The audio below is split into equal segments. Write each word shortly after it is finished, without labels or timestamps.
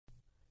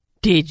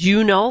Did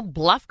you know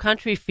Bluff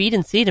Country Feed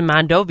and Seed in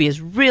Mondovi is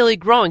really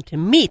growing to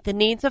meet the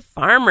needs of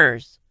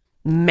farmers?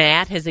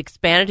 Matt has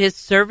expanded his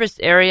service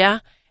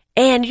area,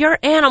 and your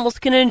animals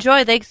can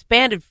enjoy the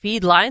expanded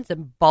feed lines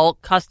and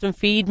bulk custom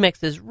feed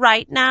mixes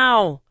right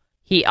now.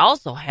 He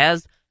also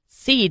has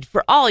seed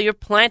for all your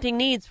planting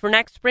needs for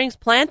next spring's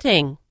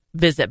planting.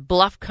 Visit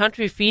Bluff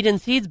Country Feed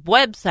and Seed's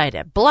website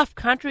at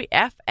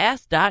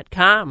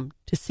bluffcountryfs.com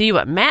to see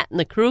what Matt and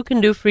the crew can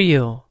do for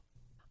you.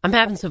 I'm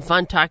having some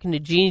fun talking to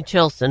Jeannie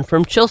Chilson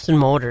from Chilson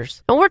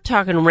Motors, and we're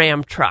talking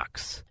Ram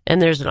trucks. And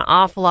there's an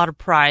awful lot of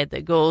pride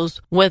that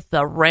goes with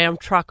the Ram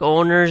truck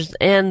owners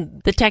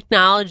and the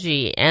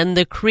technology and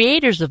the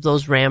creators of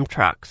those Ram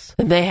trucks.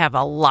 And they have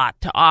a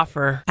lot to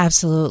offer.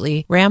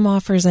 Absolutely. Ram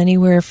offers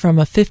anywhere from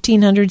a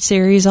 1500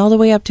 series all the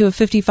way up to a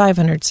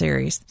 5500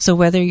 series. So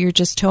whether you're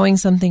just towing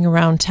something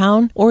around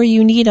town or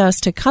you need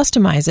us to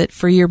customize it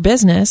for your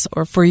business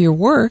or for your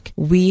work,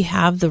 we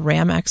have the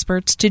Ram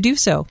experts to do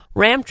so.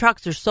 Ram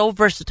trucks are so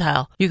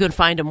versatile. You can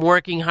find them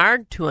working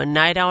hard to a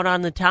night out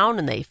on the town,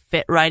 and they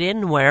fit right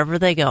in wherever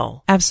they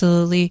go.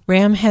 Absolutely.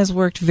 Ram has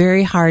worked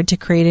very hard to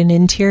create an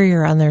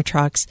interior on their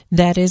trucks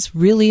that is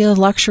really a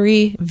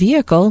luxury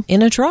vehicle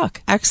in a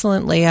truck.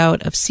 Excellent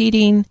layout of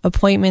seating,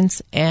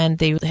 appointments, and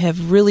they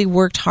have really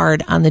worked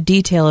hard on the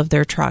detail of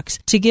their trucks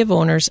to give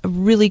owners a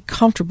really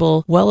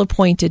comfortable,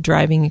 well-appointed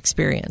driving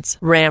experience.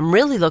 Ram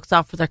really looks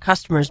out for their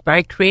customers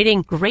by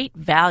creating great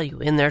value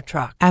in their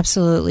truck.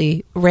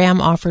 Absolutely.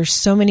 Ram offers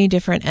so many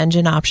different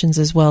engine options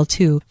as well,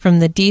 too, from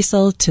the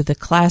diesel to the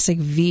classic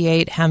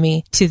V8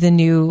 Hemi to the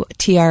new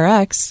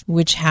TRX,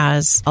 which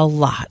has a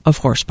lot of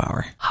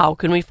horsepower. How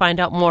can we find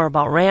out more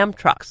about Ram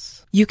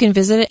trucks? You can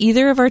visit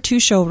either of our two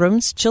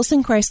showrooms,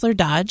 Chilson Chrysler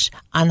Dodge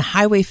on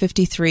Highway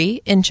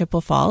 53 in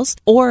Chippewa Falls,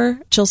 or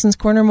Chilson's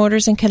Corner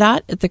Motors in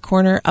Cadott at the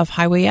corner of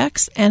Highway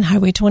X and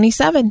Highway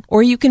 27.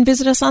 Or you can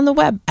visit us on the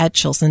web at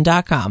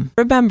chilson.com.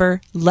 Remember,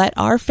 let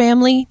our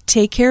family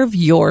take care of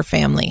your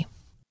family.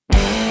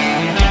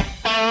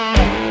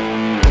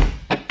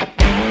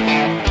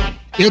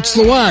 It's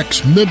the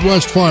Wax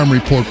Midwest Farm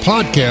Report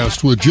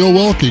podcast with Joe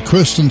Welke,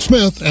 Kristen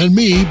Smith, and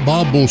me,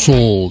 Bob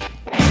Bosold.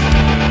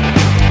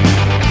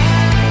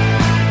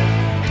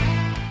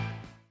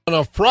 On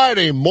a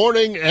Friday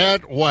morning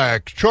at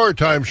Wax. Chore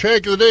time.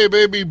 Shank of the day,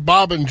 baby.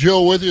 Bob and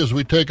Joe with you as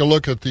we take a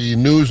look at the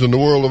news in the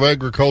world of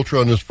agriculture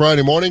on this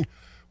Friday morning.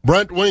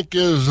 Brent Wink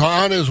is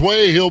on his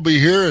way. He'll be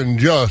here in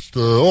just,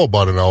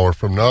 about an hour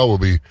from now. We'll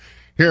be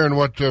hearing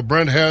what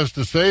Brent has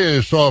to say.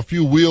 I saw a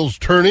few wheels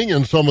turning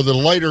in some of the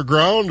lighter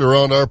ground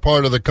around our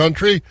part of the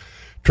country,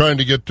 trying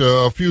to get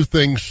a few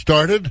things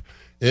started.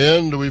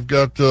 And we've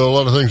got a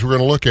lot of things we're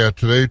going to look at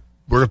today.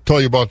 We're going to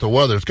tell you about the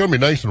weather. It's going to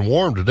be nice and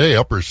warm today,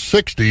 upper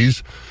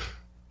 60s.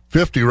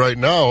 50 right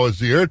now is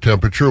the air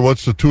temperature.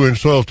 What's the 2-inch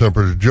soil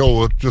temperature?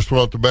 Joe just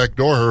went out the back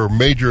door. Her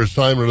major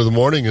assignment of the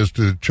morning is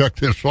to check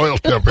the soil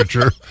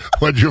temperature.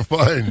 What'd you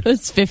find?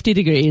 It's 50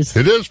 degrees.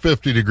 It is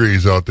 50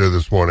 degrees out there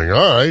this morning.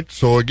 All right.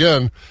 So,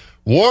 again,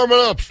 warming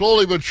up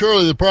slowly but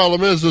surely. The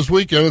problem is this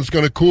weekend it's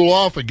going to cool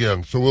off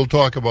again. So we'll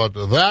talk about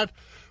that.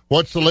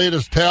 What's the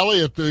latest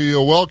tally at the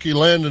Welke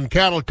Land and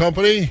Cattle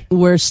Company?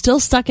 We're still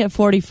stuck at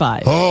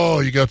 45. Oh,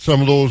 you got some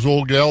of those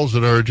old gals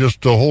that are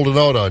just holding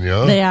out on you,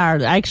 huh? They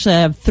are. Actually, I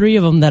have 3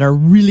 of them that are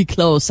really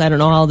close. I don't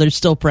know how they're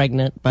still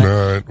pregnant, but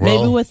right, well,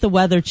 maybe with the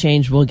weather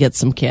change, we'll get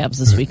some calves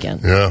this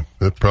weekend. Yeah,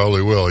 it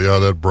probably will. Yeah,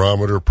 that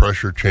barometer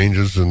pressure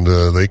changes, and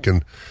they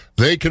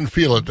can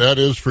feel it. That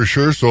is for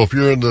sure. So if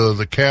you're in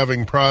the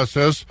calving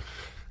process,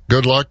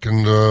 good luck,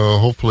 and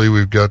hopefully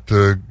we've got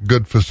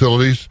good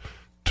facilities.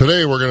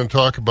 Today we're going to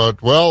talk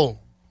about, well,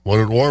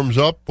 when it warms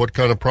up, what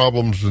kind of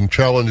problems and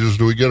challenges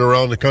do we get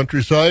around the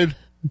countryside?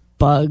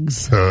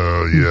 Bugs.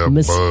 Yeah,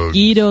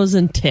 mosquitoes bugs.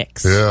 and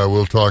ticks. Yeah,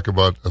 we'll talk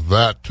about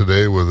that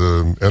today with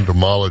an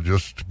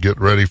entomologist. Get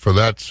ready for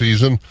that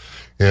season.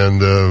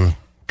 And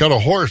got a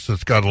horse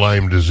that's got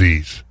Lyme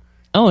disease.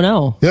 Oh,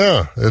 no.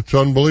 Yeah, it's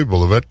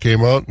unbelievable. The vet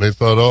came out and they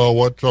thought, oh,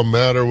 what's the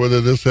matter with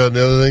it, this, that, and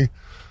the other thing?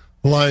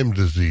 Lyme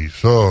disease.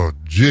 Oh,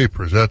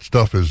 jeepers, that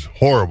stuff is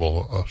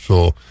horrible.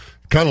 So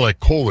kind of like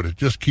COVID. It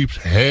just keeps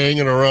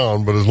hanging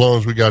around, but as long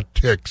as we got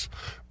ticks,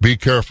 be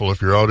careful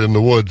if you're out in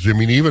the woods. I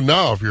mean, even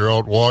now, if you're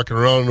out walking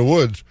around in the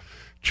woods,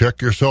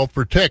 check yourself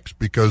for ticks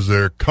because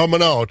they're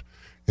coming out,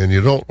 and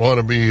you don't want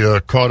to be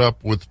caught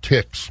up with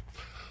ticks.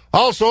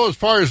 Also, as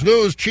far as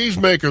news,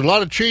 cheesemakers, a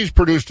lot of cheese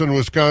produced in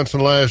Wisconsin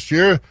last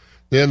year,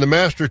 and the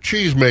Master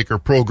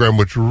Cheesemaker program,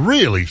 which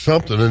really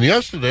something. And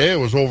yesterday, I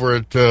was over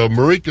at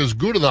Marika's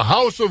Gouda, the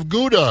House of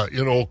Gouda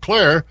in Eau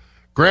Claire.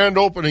 Grand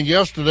opening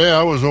yesterday.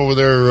 I was over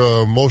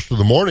there most of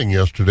the morning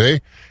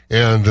yesterday,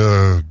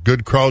 and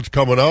good crowds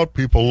coming out,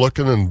 people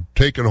looking and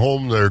taking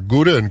home their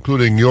Gouda,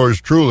 including yours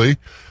truly.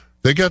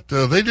 They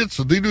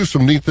do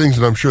some neat things,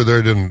 and I'm sure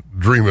they didn't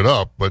dream it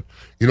up, but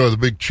you know the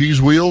big cheese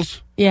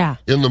wheels? Yeah.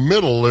 In the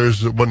middle,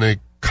 there's when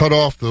they cut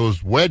off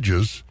those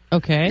wedges.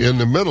 Okay. In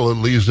the middle, it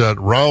leaves that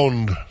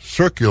round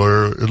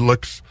circular. It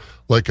looks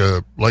like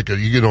a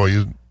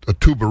a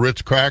tube of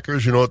Ritz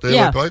crackers. You know what they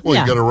Yeah, look like? Well,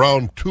 yeah. you got a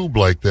round tube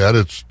like that.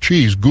 It's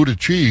cheese, Gouda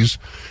cheese.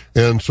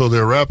 And so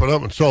they're wrapping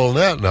up and selling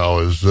that now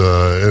as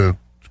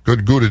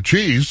good Gouda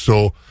cheese.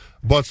 So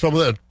bought some of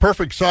that.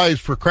 Perfect size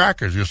for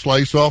crackers. You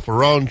slice off a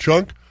round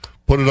chunk,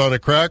 put it on a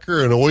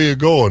cracker, and away you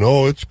go. And,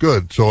 it's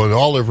good. So in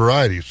all their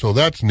varieties. So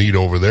that's neat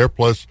over there.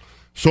 Plus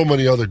so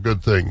many other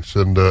good things.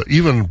 And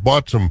even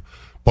bought some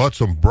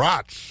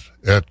brats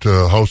at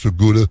House of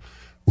Gouda.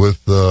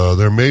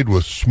 They're made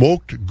with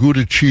smoked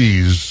Gouda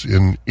cheese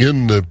in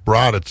the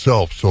brat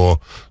itself. So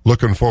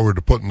looking forward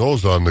to putting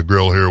those on the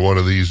grill here one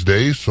of these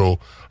days. So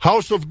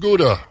House of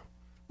Gouda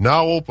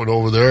now open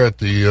over there at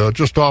the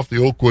just off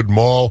the Oakwood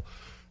Mall,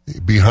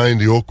 behind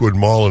the Oakwood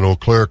Mall in Eau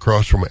Claire,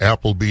 across from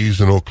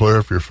Applebee's in Eau Claire,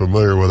 if you're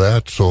familiar with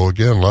that. So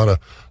again, a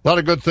lot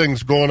of good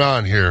things going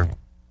on here.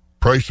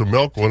 Price of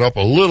milk went up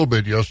a little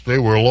bit yesterday.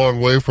 We're a long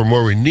way from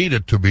where we need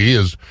it to be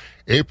as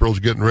April's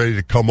getting ready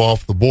to come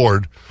off the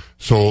board.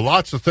 So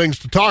lots of things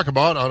to talk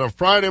about on a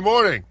Friday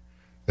morning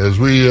as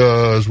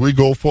we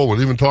go forward.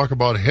 Even talk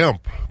about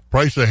hemp.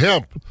 Price of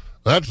hemp,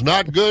 that's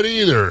not good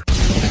either.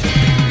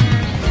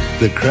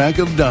 The crack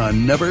of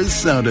dawn never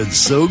sounded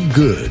so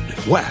good.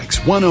 Wax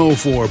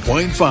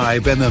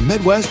 104.5 and the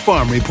Midwest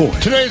Farm Report.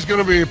 Today's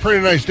going to be a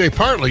pretty nice day.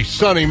 Partly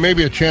sunny,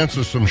 maybe a chance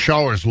of some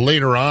showers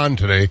later on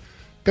today.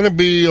 Going to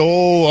be,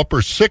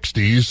 upper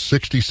 60s,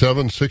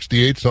 67,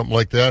 68, something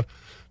like that.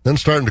 Then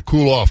starting to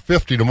cool off,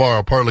 50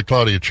 tomorrow, partly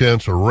cloudy, a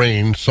chance of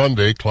rain.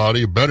 Sunday,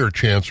 cloudy, a better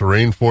chance of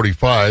rain,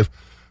 45.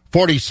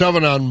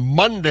 47 on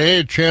Monday,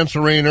 a chance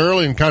of rain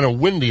early and kind of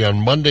windy on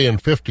Monday,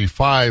 and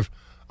 55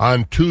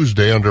 on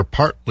Tuesday under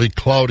partly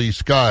cloudy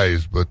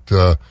skies. But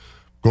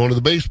going to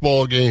the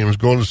baseball games,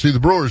 going to see the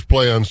Brewers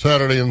play on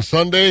Saturday and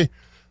Sunday,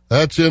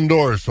 that's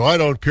indoors, so I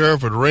don't care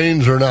if it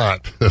rains or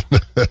not.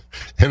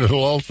 And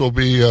it'll also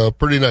be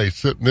pretty nice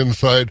sitting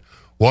inside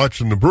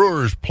watching the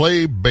Brewers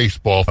play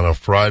baseball on a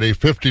Friday.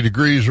 50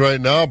 degrees right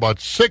now,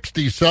 about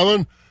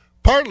 67.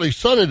 Partly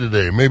sunny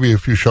today, maybe a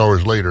few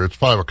showers later. It's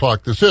 5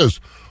 o'clock. This is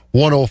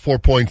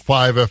 104.5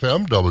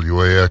 FM,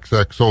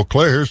 WAXX Eau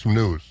Claire. Here's some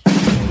news.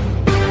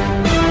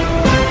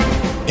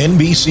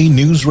 NBC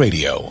News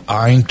Radio,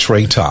 I'm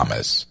Trey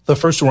Thomas. The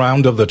first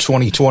round of the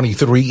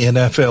 2023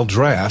 NFL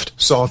Draft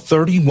saw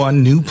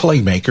 31 new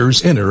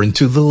playmakers enter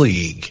into the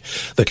league.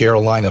 The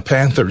Carolina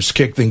Panthers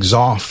kicked things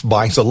off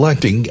by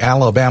selecting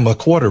Alabama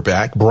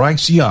quarterback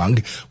Bryce Young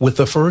with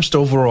the first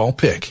overall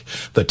pick.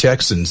 The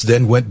Texans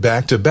then went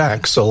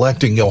back-to-back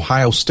selecting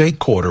Ohio State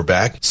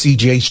quarterback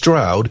C.J.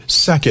 Stroud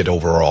second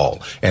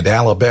overall and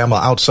Alabama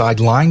outside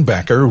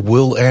linebacker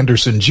Will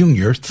Anderson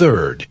Jr.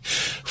 third.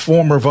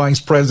 Former Vice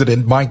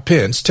President Mike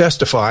Pence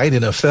testified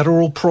in a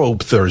federal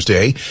probe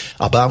Thursday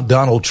about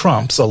Donald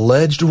Trump's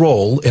alleged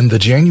role in the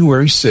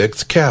January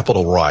 6th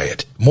Capitol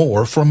riot.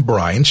 More from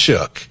Brian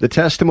Shook. The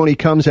testimony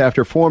comes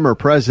after former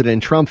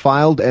President Trump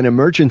filed an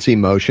emergency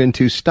motion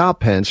to stop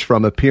Pence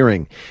from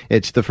appearing.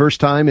 It's the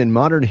first time in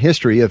modern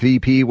history a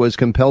VP was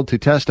compelled to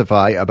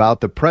testify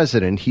about the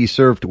president he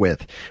served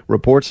with.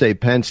 Reports say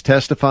Pence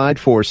testified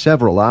for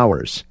several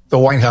hours. The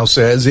White House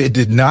says it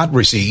did not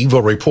receive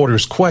a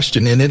reporter's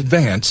question in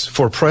advance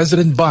for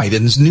President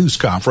Biden's news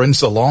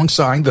conference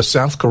alongside the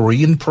South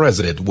Korean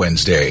president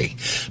Wednesday.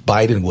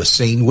 Biden was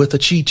seen with a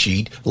cheat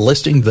sheet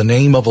listing the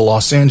name of a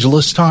Los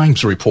Angeles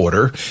Times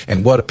reporter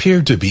and what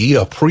appeared to be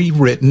a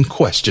pre-written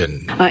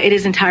question. It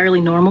is entirely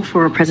normal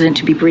for a president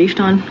to be briefed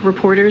on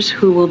reporters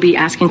who will be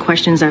asking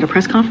questions at a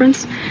press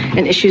conference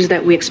and issues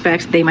that we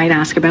expect they might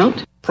ask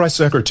about. Press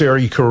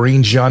Secretary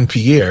Karine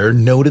Jean-Pierre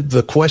noted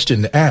the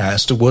question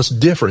asked was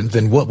different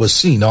than what was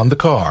seen on the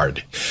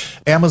card.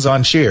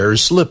 Amazon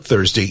shares slipped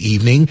Thursday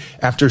evening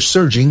after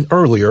surging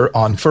earlier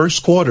on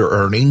first quarter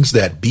earnings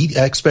that beat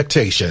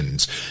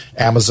expectations.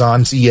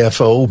 Amazon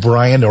CFO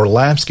Brian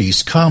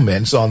Orlavsky's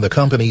comments on the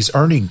company's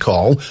earnings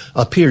call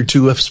appeared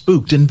to have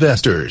spooked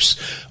investors.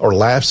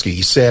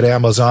 Orlavsky said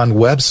Amazon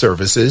Web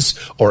Services,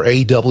 or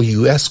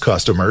AWS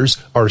customers,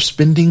 are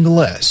spending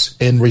less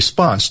in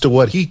response to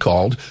what he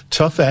called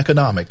tough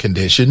economic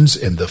conditions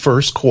in the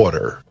first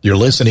quarter. You're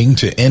listening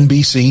to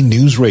NBC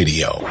News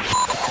Radio.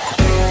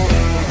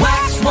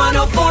 Wax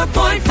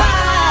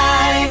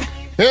 104.5.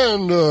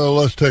 And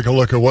let's take a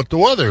look at what the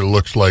weather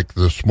looks like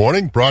this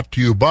morning. Brought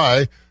to you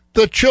by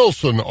the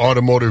Chilson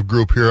Automotive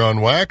Group here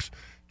on Wax.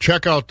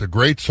 Check out the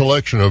great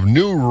selection of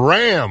new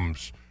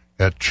Rams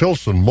at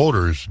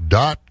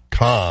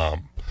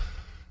ChilsonMotors.com.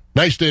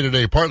 Nice day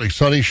today, partly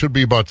sunny, should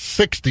be about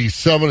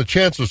 67. A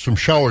chance of some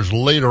showers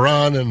later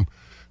on and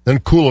then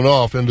cooling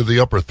off into the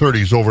upper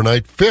 30s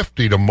overnight.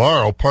 50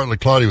 tomorrow, partly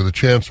cloudy with a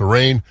chance of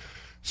rain.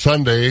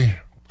 Sunday,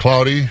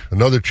 cloudy,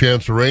 another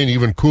chance of rain,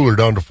 even cooler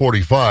down to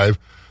 45.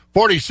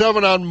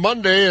 47 on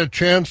Monday, a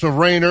chance of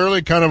rain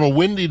early, kind of a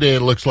windy day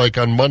it looks like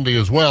on Monday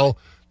as well.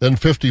 Then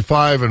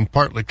 55 and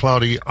partly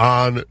cloudy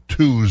on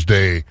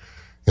Tuesday.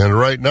 And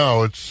right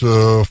now it's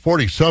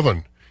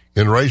 47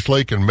 in Rice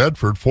Lake and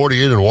Medford,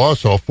 48 in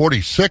Wausau,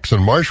 46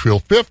 in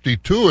Marshfield,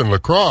 52 in La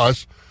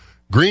Crosse.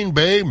 Green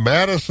Bay,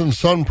 Madison,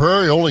 Sun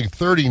Prairie, only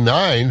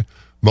 39.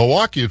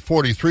 Milwaukee at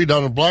 43.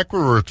 Down in Black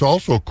River, it's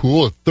also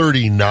cool at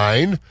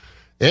 39.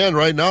 And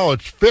right now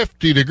it's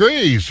 50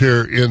 degrees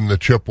here in the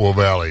Chippewa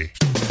Valley.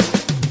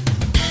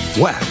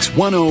 Wax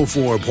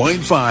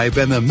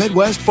 104.5 and the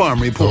Midwest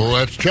Farm Report. So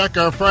let's check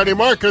our Friday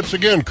markets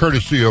again,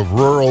 courtesy of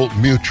Rural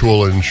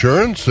Mutual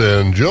Insurance.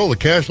 And Jill, the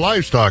cash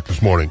livestock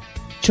this morning.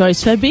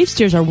 Choice fed beef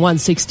steers are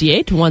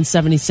 168 to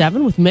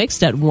 177 with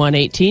mixed at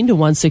 118 to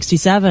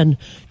 167.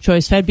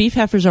 Choice fed beef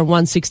heifers are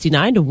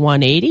 169 to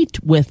 180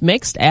 with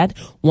mixed at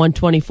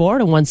 124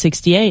 to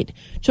 168.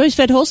 Choice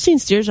fed Holstein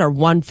steers are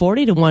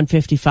 140 to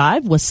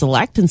 155 with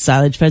select and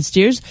silage fed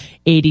steers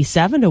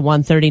 87 to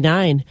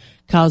 139.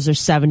 Cows are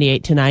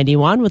 78 to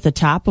 91 with a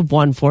top of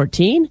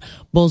 114.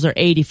 Bulls are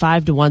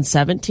 85 to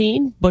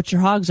 117. Butcher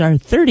hogs are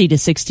 30 to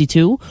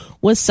 62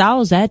 with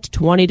sows at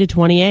 20 to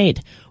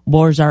 28.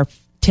 Boars are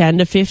 10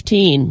 to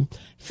 15.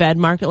 Fed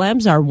market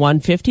lambs are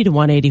 150 to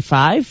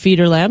 185.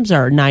 Feeder lambs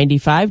are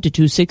 95 to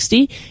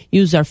 260.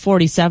 Ewes are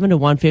 47 to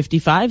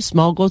 155.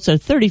 Small goats are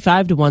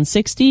 35 to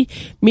 160.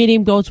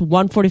 Medium goats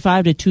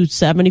 145 to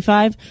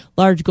 275.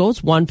 Large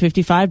goats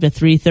 155 to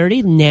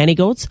 330. Nanny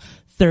goats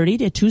 30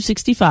 to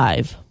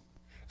 265.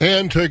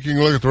 And taking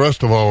a look at the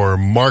rest of our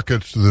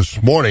markets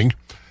this morning,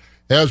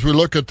 as we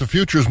look at the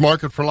futures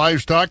market for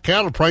livestock,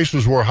 cattle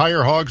prices were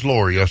higher, hogs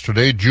lower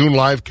yesterday. June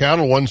live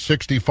cattle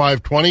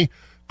 165.20,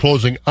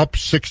 closing up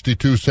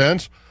 62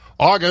 cents.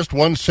 August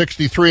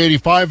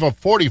 163.85, up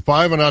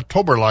 45, and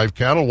October live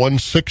cattle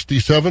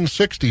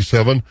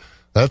 167.67.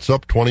 That's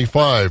up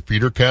 25.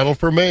 Feeder cattle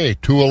for May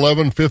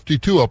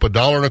 211.52, up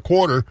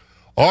 $1.25.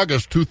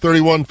 August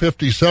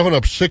 231.57,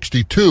 up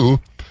 62.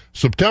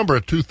 September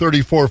at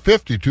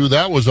 234.52,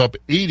 that was up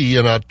 80.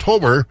 In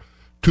October,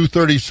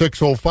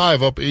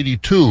 236.05, up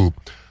 82.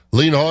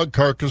 Lean hog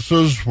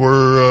carcasses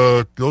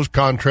were those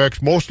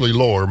contracts mostly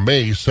lower.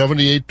 May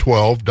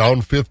 78.12,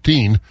 down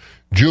 15.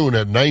 June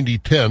at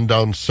 90.10,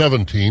 down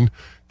 17.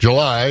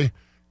 July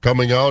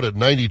coming out at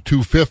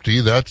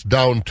 92.50, that's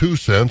down 2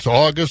 cents.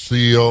 August,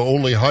 the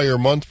only higher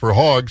month for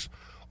hogs.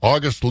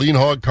 August lean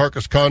hog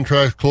carcass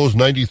contract closed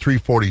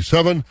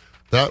 93.47,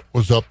 that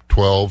was up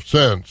 12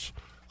 cents.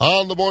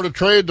 On the Board of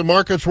Trade, the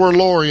markets were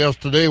lower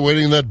yesterday,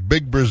 waiting that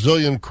big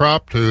Brazilian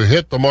crop to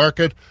hit the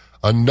market.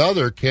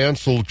 Another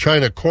canceled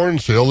China corn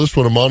sale, this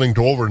one amounting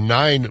to over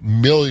 9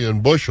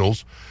 million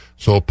bushels.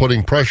 So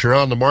putting pressure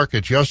on the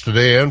markets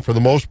yesterday and for the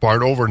most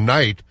part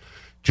overnight.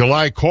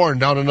 July corn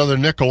down another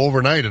nickel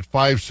overnight at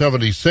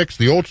 5.76.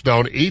 The oats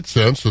down 8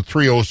 cents at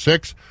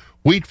 3.06.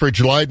 Wheat for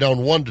July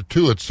down 1 to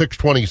 2 at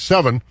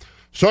 6.27.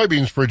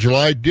 Soybeans for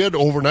July did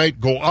overnight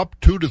go up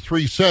 2 to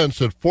 3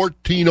 cents at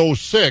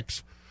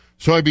 14.06.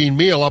 Soybean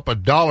meal up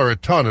 $1 a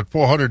ton at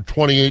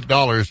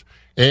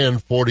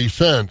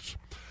 $428.40.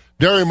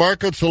 Dairy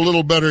markets a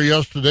little better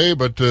yesterday,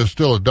 but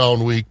still a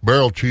down week.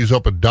 Barrel cheese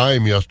up a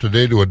dime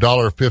yesterday to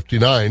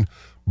 $1.59.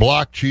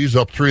 Block cheese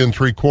up 3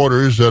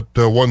 3/4 at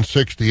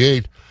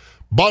 $1.68.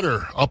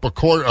 Butter up a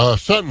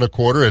cent and a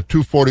quarter at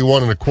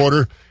 $2.41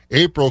 1/4.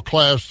 April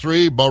class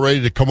 3 about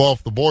ready to come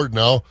off the board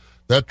now.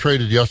 That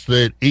traded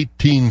yesterday at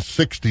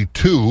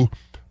 $18.62.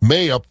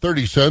 May up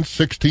 30 cents,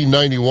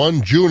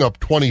 $16.91. June up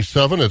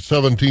 27 at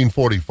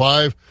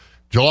 $17.45.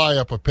 July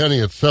up a penny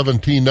at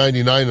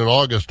 $17.99, and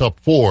August up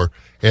 4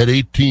 at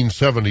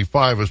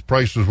 $18.75 as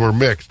prices were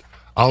mixed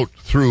out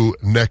through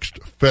next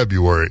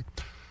February.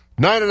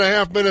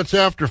 9.5 minutes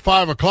after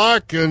 5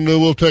 o'clock, and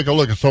we'll take a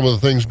look at some of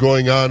the things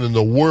going on in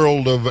the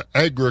world of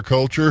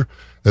agriculture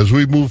as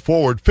we move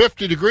forward.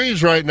 50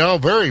 degrees right now,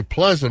 very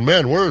pleasant.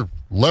 Man, we're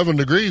 11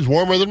 degrees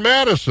warmer than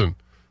Madison.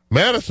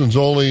 Madison's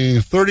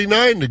only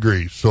 39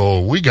 degrees, so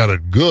we got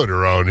it good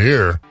around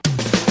here.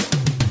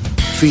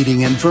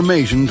 Feeding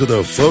information to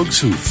the folks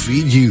who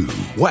feed you.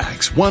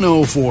 Wax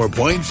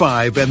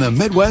 104.5 and the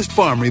Midwest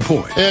Farm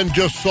Report. And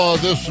just saw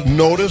this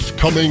notice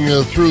coming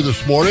through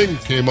this morning.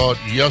 Came out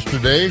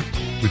yesterday.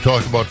 We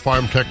talked about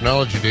Farm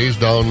Technology Days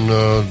down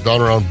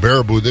around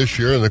Baraboo this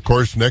year, and of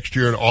course next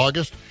year in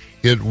August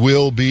it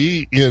will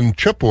be in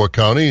Chippewa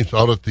County. It's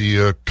out at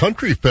the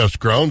Country Fest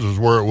grounds is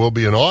where it will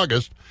be in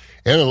August.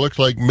 And it looks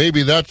like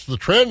maybe that's the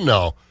trend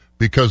now,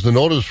 because the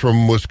notice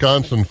from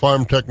Wisconsin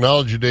Farm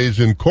Technology Days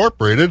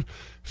Incorporated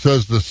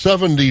says the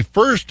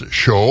 71st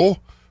show,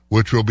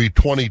 which will be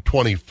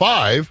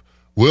 2025,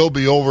 will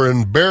be over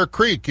in Bear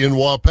Creek in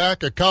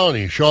Waupaca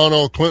County,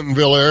 Shawano,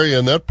 Clintonville area,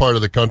 and that part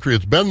of the country.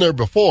 It's been there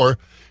before.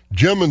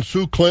 Jim and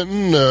Sue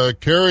Clinton,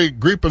 Carrie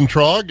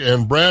Griepentrog,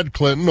 and Brad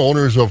Clinton,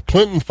 owners of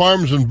Clinton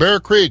Farms in Bear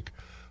Creek,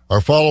 are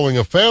following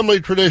a family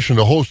tradition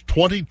to host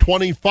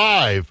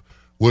 2025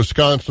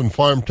 Wisconsin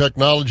Farm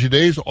Technology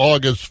Days,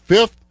 August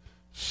 5th,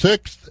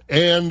 6th,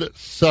 and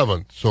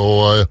 7th.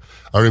 So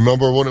I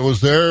remember when it was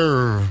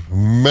there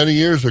many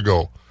years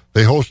ago.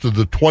 They hosted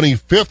the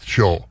 25th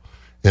show,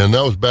 and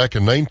that was back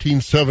in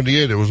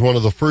 1978. It was one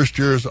of the first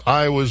years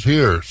I was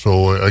here.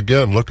 So,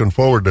 again, looking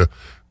forward to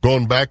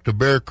going back to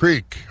Bear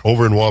Creek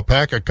over in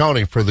Waupaca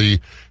County for the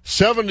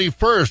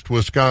 71st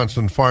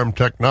Wisconsin Farm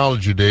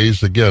Technology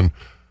Days. Again,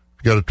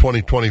 got a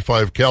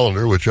 2025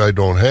 calendar, which I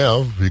don't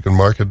have. You can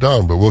mark it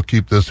down, but we'll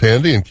keep this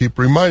handy and keep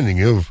reminding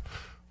you of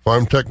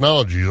Farm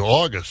Technologies,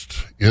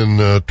 August in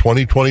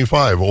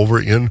 2025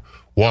 over in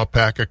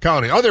Waupaca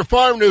County. Other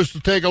farm news to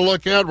take a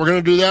look at. We're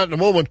going to do that in a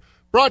moment.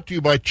 Brought to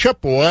you by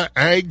Chippewa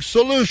Ag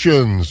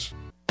Solutions.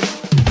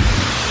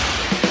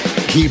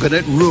 Keeping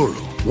it rural.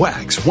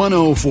 Wax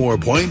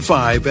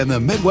 104.5 and the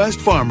Midwest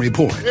Farm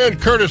Report. And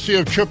courtesy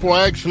of Chippewa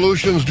Ag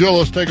Solutions, Jill,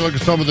 let's take a look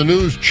at some of the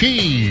news.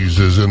 Cheese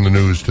is in the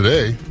news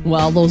today.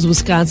 Well, those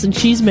Wisconsin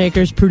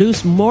cheesemakers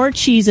produced more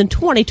cheese in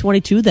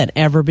 2022 than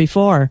ever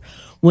before.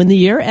 When the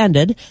year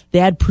ended, they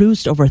had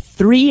produced over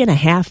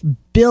 3.5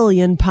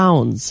 billion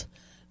pounds,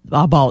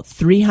 about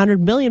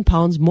 300 million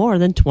pounds more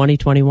than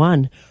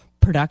 2021.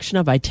 Production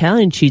of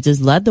Italian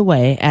cheeses led the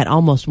way at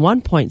almost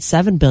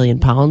 1.7 billion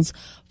pounds,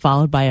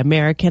 followed by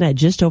American at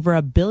just over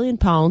 1 billion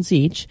pounds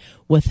each,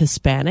 with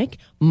Hispanic,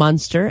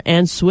 Munster,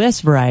 and Swiss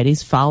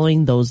varieties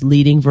following those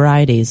leading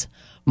varieties.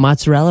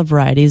 Mozzarella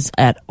varieties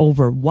at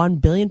over 1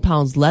 billion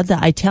pounds led the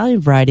Italian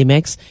variety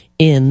mix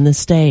in the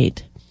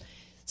state.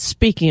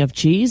 Speaking of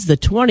cheese, the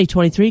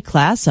 2023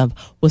 class of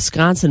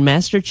Wisconsin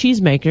Master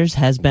Cheesemakers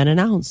has been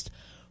announced.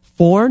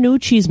 4 new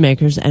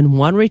cheesemakers and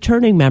 1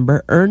 returning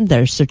member earned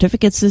their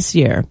certificates this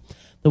year.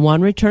 The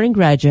 1 returning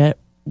graduate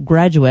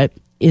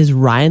is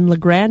Ryan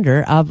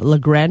Legrander of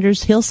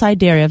Legrander's Hillside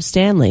Dairy of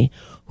Stanley,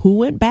 who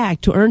went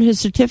back to earn his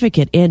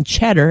certificate in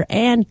cheddar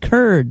and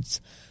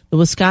curds. The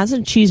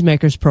Wisconsin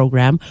Cheesemakers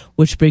Program,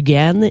 which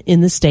began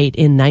in the state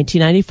in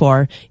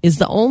 1994, is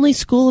the only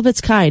school of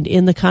its kind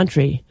in the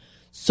country.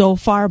 So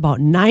far, about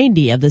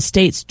 90 of the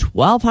state's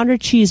 1,200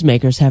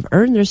 cheesemakers have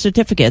earned their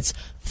certificates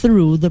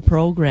through the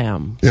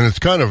program. And it's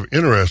kind of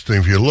interesting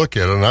if you look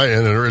at it,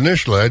 and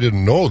initially I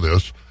didn't know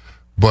this,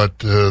 but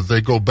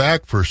they go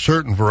back for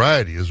certain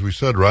variety. As we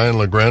said, Ryan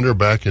Legrander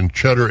back in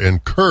cheddar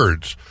and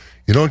curds.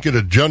 You don't get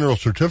a general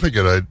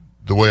certificate,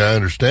 the way I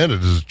understand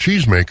it, as a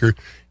cheesemaker.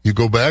 You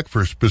go back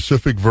for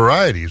specific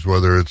varieties,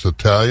 whether it's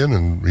Italian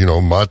and,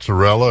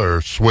 mozzarella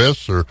or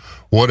Swiss or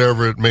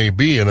whatever it may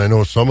be. And I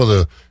know some of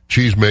the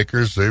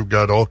cheesemakers, they've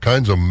got all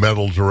kinds of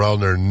medals around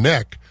their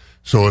neck.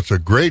 So it's a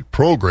great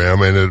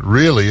program, and it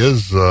really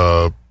is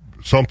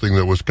something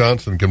that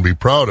Wisconsin can be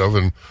proud of.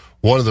 And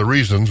one of the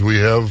reasons we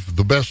have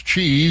the best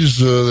cheese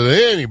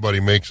that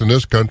anybody makes in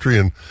this country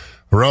and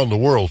around the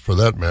world, for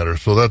that matter.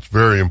 So that's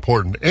very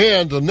important.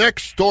 And the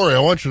next story I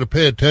want you to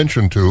pay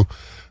attention to,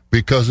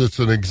 because it's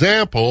an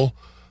example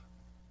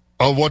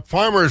of what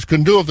farmers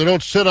can do if they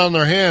don't sit on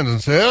their hands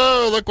and say,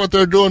 oh, look what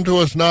they're doing to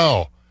us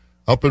now.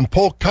 Up in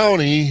Polk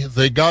County,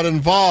 they got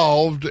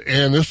involved,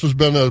 and this has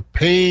been a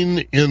pain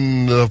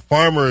in the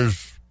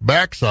farmers'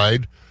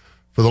 backside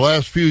for the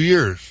last few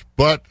years.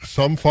 But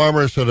some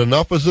farmers said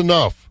enough is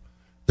enough.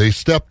 They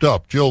stepped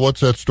up. Jill,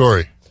 what's that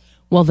story?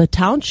 Well, the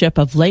township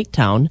of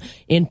Laketown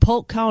in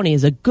Polk County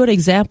is a good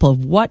example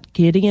of what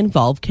getting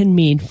involved can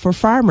mean for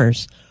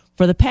farmers.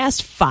 For the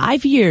past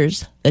 5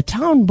 years, the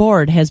town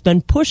board has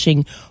been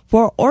pushing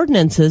for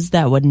ordinances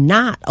that would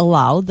not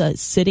allow the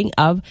sitting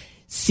of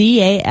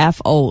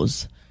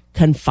CAFOs,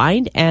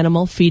 confined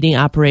animal feeding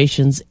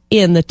operations,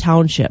 in the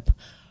township.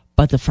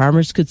 But the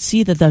farmers could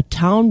see that the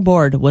town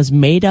board was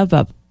made up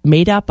of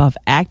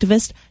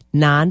activist,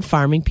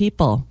 non-farming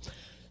people.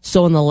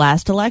 So in the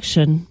last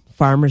election,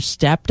 farmers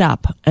stepped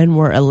up and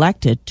were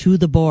elected to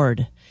the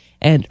board.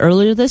 And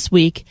earlier this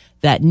week,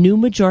 that new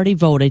majority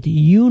voted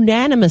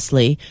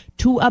unanimously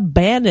to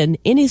abandon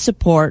any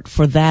support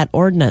for that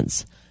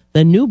ordinance.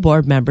 The new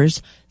board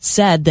members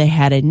said they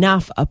had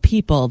enough of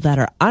people that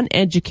are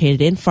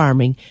uneducated in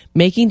farming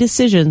making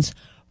decisions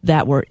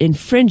that were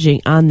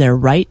infringing on their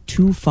right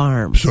to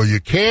farm. So you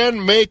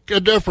can make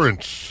a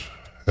difference.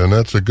 And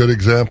that's a good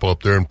example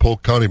up there in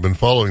Polk County. Been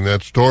following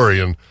that story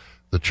and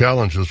the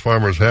challenges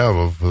farmers have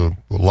of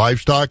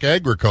livestock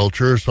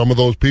agriculture. Some of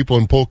those people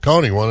in Polk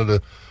County wanted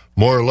to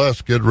more or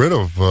less get rid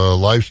of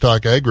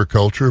livestock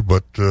agriculture,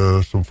 but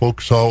some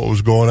folks saw what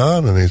was going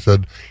on, and they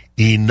said,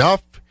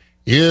 enough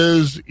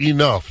is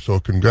enough. So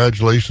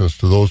congratulations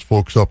to those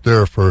folks up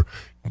there for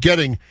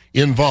getting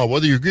involved.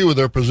 Whether you agree with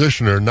their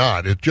position or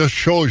not, it just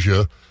shows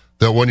you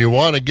that when you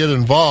want to get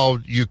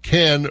involved, you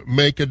can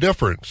make a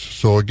difference.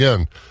 So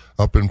again,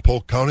 up in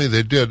Polk County,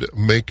 they did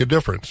make a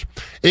difference.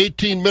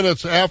 18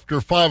 minutes after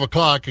 5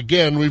 o'clock,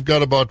 again, we've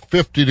got about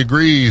 50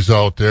 degrees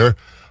out there.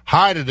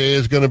 High today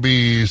is going to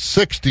be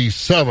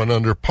 67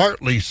 under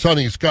partly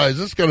sunny skies.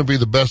 This is going to be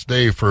the best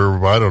day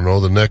for, I don't know,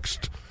 the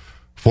next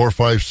 4,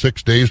 5,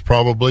 6 days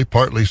probably.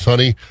 Partly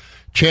sunny.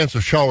 Chance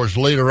of showers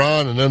later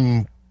on, and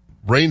then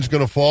rain's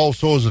going to fall.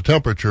 So is the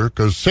temperature,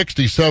 because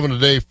 67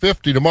 today,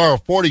 50 tomorrow,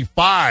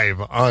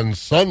 45 on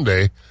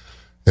Sunday.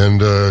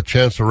 And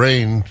chance of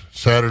rain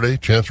Saturday,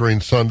 chance of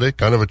rain Sunday,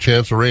 kind of a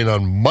chance of rain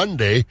on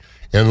Monday,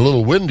 and a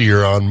little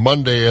windier on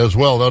Monday as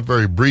well. Not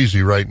very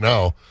breezy right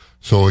now.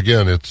 So,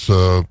 again, it's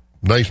a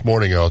nice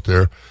morning out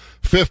there.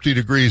 50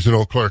 degrees in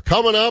Eau Claire.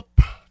 Coming up,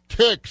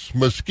 ticks,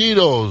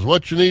 mosquitoes,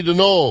 what you need to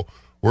know.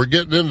 We're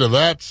getting into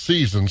that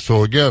season.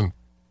 So, again,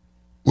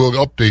 we'll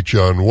update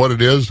you on what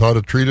it is, how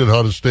to treat it,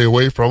 how to stay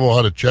away from it,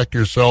 how to check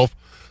yourself.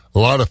 A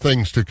lot of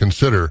things to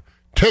consider.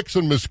 Ticks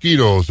and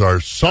mosquitoes are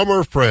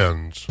summer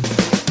friends.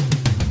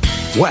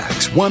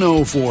 Wax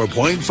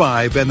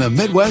 104.5 and the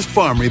Midwest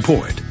Farm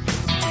Report.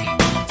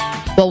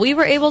 Well, we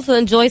were able to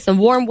enjoy some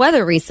warm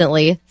weather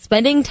recently.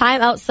 Spending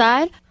time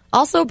outside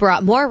also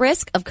brought more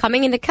risk of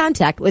coming into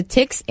contact with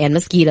ticks and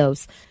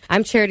mosquitoes.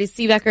 I'm Charity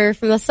Seebecker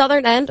from the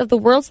southern end of the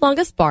world's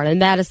longest barn in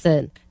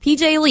Madison.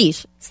 PJ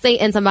Leash,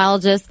 state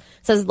entomologist,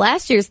 says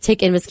last year's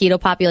tick and mosquito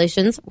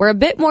populations were a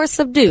bit more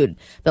subdued.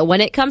 But when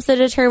it comes to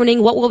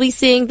determining what we'll be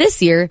seeing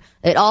this year,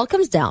 it all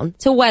comes down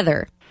to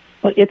weather.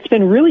 Well, it's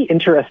been really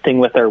interesting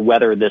with our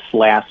weather this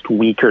last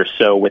week or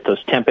so, with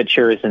those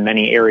temperatures in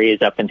many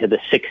areas up into the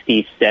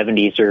 60s,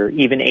 70s, or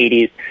even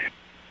 80s.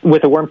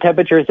 With the warm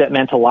temperatures, that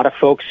meant a lot of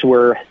folks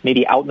were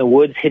maybe out in the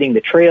woods hitting the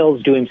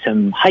trails, doing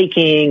some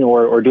hiking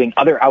or doing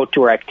other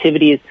outdoor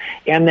activities,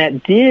 and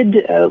that did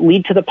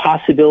lead to the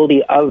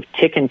possibility of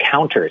tick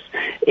encounters.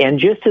 And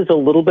just as a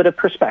little bit of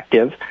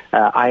perspective,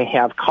 I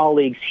have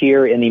colleagues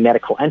here in the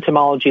medical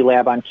entomology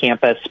lab on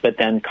campus, but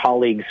then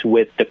colleagues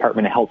with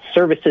Department of Health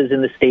Services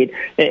in the state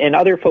and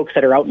other folks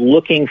that are out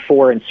looking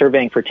for and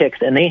surveying for ticks,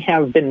 and they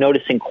have been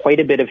noticing quite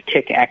a bit of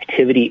tick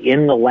activity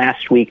in the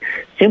last week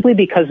simply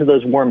because of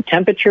those warm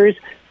temperatures.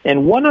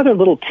 And one other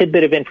little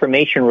tidbit of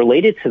information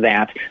related to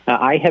that,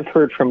 I have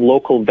heard from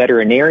local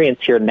veterinarians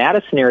here in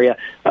Madison area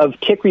of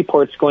tick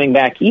reports going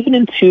back even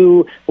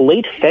into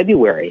late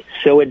February.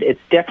 So it's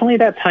definitely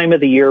that time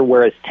of the year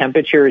where as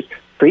temperatures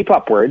creep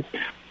upwards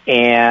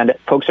and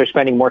folks are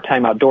spending more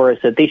time outdoors,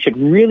 that they should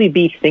really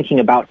be thinking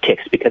about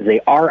ticks because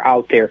they are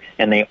out there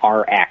and they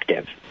are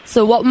active.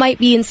 So what might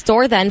be in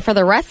store then for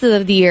the rest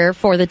of the year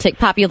for the tick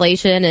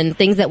population and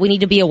things that we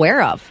need to be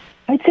aware of?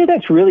 I'd say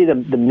that's really the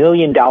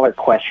million-dollar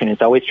question,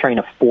 is always trying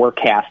to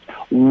forecast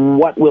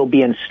what will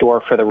be in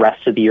store for the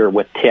rest of the year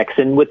with ticks.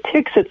 And with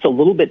ticks, it's a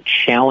little bit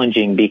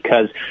challenging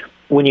because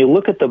when you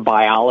look at the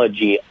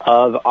biology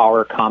of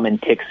our common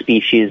tick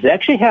species, they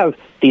actually have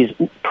these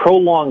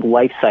prolonged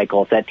life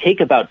cycles that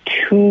take about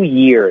 2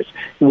 years.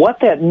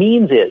 What that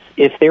means is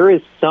if there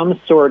is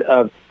some sort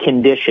of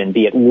condition,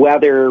 be it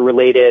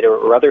weather-related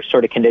or other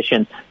sort of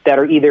conditions that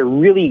are either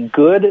really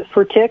good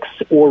for ticks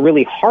or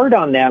really hard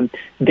on them,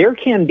 there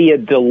can be a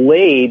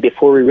delay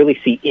before we really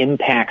see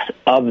impacts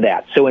of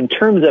that. So in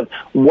terms of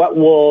what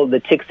will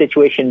the tick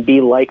situation be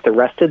like the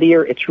rest of the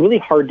year, it's really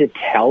hard to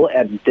tell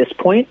at this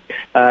point.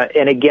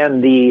 And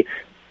again, the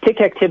tick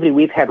activity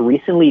we've had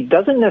recently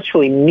doesn't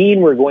necessarily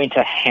mean we're going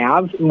to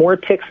have more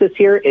ticks this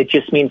year. It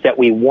just means that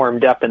we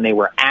warmed up and they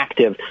were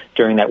active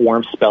during that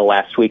warm spell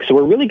last week. So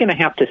we're really going to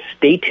have to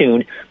stay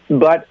tuned.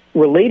 But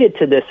related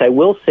to this, I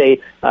will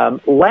say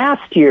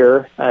last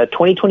year,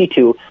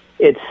 2022,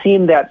 it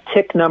seemed that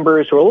tick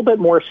numbers were a little bit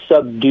more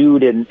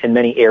subdued in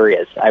many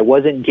areas. I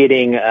wasn't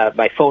getting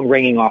my phone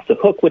ringing off the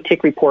hook with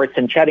tick reports,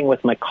 and chatting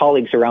with my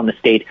colleagues around the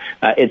state,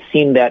 it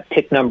seemed that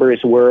tick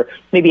numbers were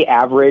maybe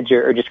average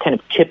or just kind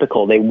of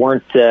typical. They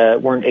weren't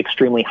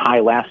extremely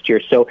high last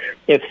year. So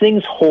if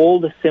things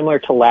hold similar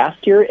to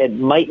last year, it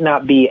might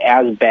not be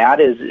as bad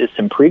as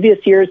some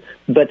previous years,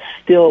 but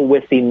still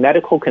with the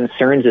medical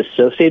concerns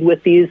associated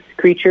with these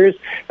creatures,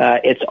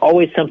 it's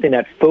always something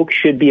that folks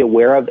should be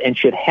aware of and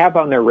should have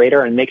on their radar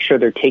and make sure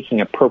they're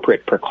taking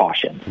appropriate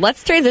precautions.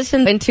 Let's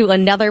transition into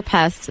another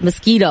pest,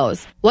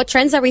 mosquitoes. What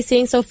trends are we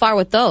seeing so far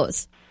with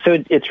those?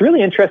 So it's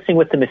really interesting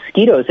with the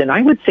mosquitoes, and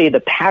I would say the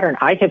pattern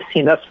I have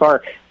seen thus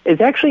far is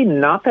actually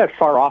not that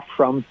far off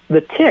from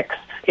the ticks,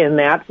 in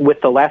that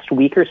with the last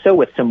week or so,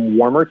 with some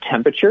warmer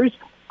temperatures,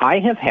 I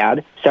have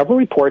had several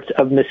reports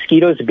of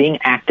mosquitoes being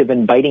active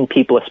and biting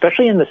people,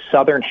 especially in the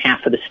southern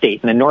half of the state.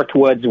 In the north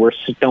woods, where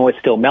snow is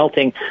still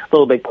melting, a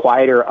little bit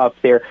quieter up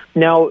there.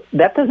 Now,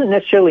 that doesn't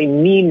necessarily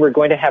mean we're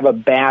going to have a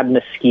bad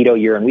mosquito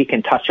year, and we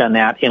can touch on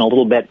that in a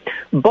little bit.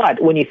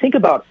 But when you think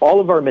about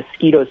all of our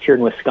mosquitoes here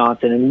in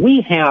Wisconsin, and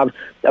we have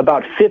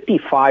about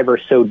 55 or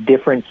so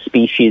different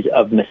species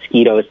of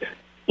mosquitoes,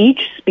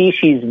 each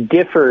species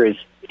differs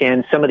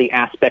in some of the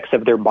aspects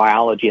of their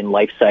biology and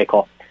life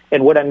cycle.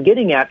 And what I'm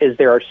getting at is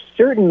there are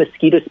certain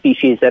mosquito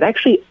species that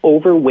actually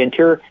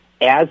overwinter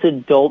as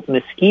adult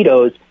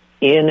mosquitoes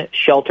in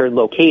sheltered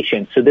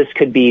locations. So this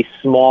could be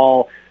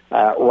small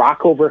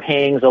rock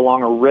overhangs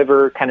along a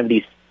river, kind of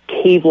these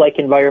cave-like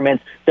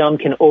environments. Some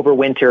can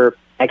overwinter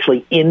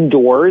actually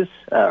indoors,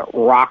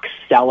 rock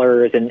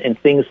cellars and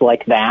things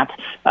like that.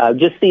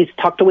 Just these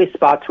tucked away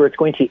spots where it's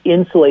going to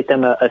insulate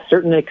them a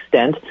certain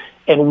extent.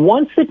 And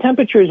once the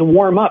temperatures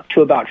warm up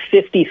to about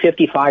 50,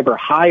 55 or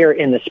higher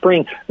in the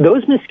spring,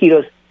 those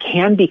mosquitoes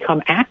can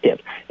become active.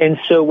 And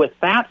so with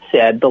that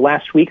said, the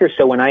last week or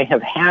so when I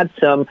have had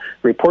some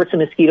reports of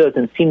mosquitoes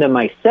and seen them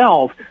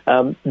myself,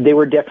 they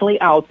were definitely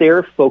out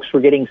there. Folks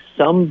were getting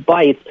some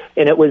bites,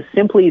 and it was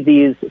simply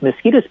these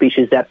mosquito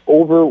species that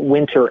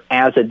overwinter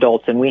as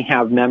adults. And we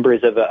have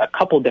members of a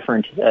couple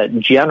different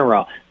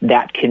genera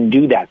that can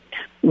do that.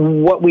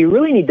 What we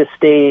really need to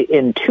stay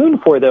in tune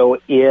for, though,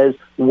 is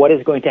what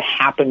is going to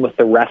happen with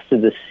the rest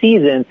of the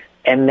season,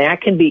 and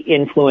that can be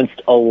influenced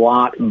a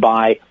lot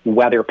by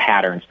weather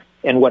patterns.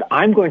 And what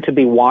I'm going to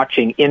be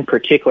watching in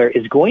particular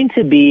is going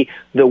to be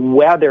the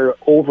weather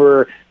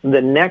over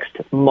the next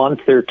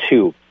month or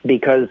two,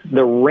 because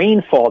the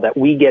rainfall that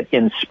we get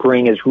in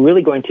spring is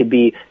really going to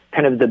be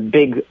kind of the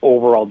big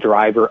overall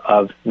driver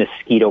of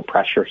mosquito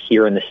pressure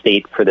here in the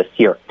state for this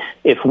year.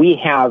 If we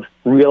have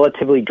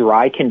relatively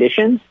dry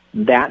conditions,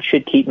 that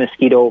should keep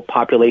mosquito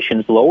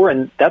populations lower,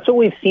 and that's what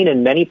we've seen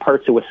in many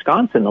parts of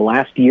Wisconsin the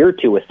last year or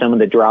two with some of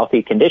the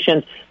droughty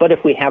conditions. But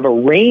if we have a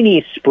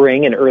rainy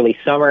spring and early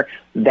summer,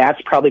 that's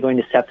probably going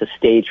to set the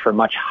stage for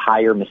much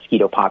higher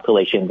mosquito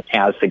populations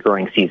as the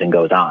growing season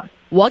goes on.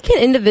 What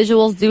can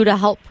individuals do to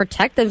help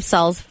protect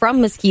themselves from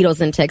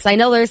mosquitoes and ticks? I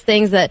know there's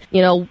things that,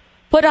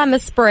 put on the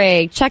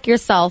spray, check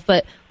yourself,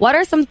 but what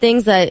are some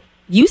things that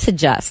you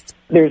suggest?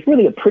 There's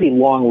really a pretty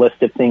long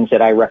list of things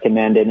that I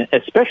recommend, and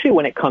especially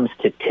when it comes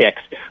to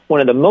ticks,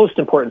 one of the most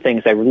important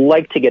things I would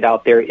like to get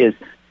out there is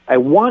I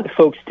want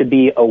folks to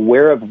be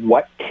aware of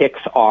what ticks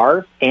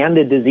are and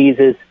the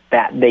diseases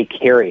that they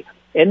carry.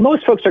 And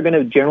most folks are going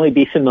to generally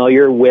be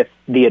familiar with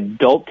the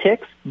adult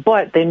ticks,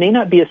 but they may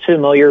not be as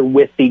familiar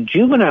with the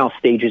juvenile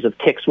stages of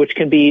ticks, which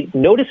can be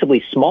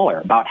noticeably smaller,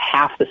 about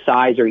half the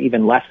size or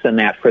even less than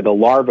that for the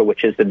larva,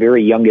 which is the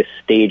very youngest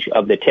stage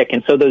of the tick.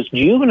 And so those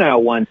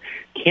juvenile ones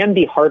can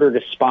be harder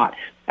to spot.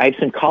 I have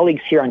some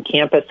colleagues here on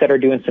campus that are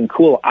doing some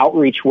cool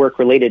outreach work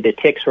related to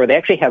ticks where they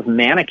actually have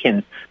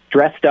mannequins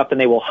dressed up and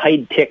they will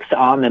hide ticks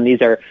on them.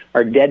 These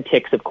are dead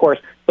ticks, of course,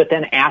 but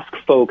then ask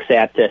folks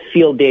at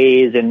field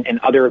days and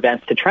other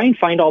events to try and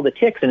find all the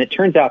ticks. And it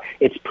turns out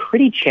it's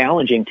pretty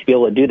challenging to be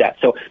able to do that.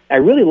 So I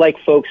really like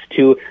folks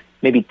to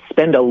maybe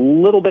spend a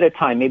little bit of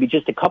time, maybe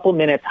just a couple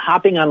minutes,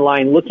 hopping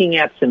online, looking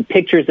at some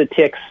pictures of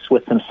ticks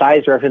with some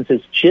size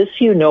references, just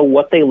so you know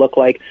what they look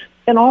like.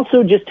 And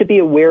also just to be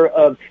aware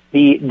of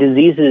the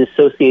diseases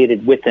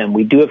associated with them.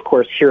 We do, of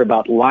course, hear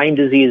about Lyme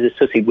disease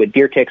associated with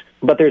deer ticks,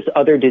 but there's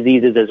other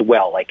diseases as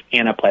well, like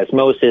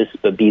anaplasmosis,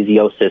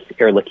 babesiosis,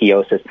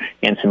 ehrlichiosis,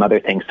 and some other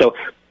things. So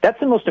that's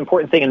the most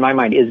important thing in my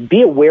mind, is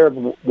be aware of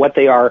what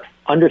they are,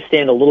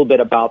 understand a little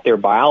bit about their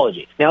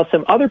biology. Now,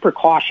 some other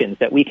precautions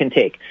that we can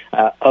take,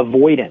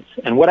 avoidance.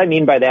 And what I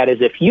mean by that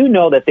is if you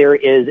know that there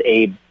is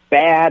a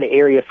bad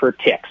area for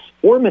ticks,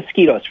 or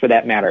mosquitoes for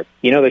that matter.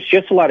 There's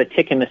just a lot of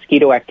tick and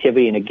mosquito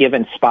activity in a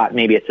given spot.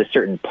 Maybe it's a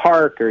certain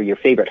park or your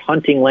favorite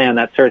hunting land,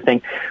 that sort of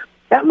thing.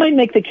 That might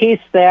make the case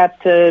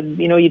that,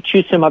 you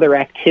choose some other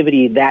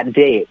activity that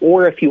day.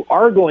 Or if you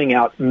are going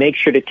out, make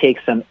sure to take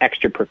some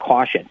extra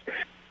precautions.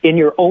 In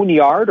your own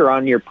yard or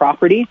on your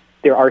property,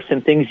 there are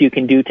some things you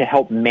can do to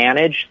help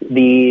manage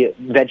the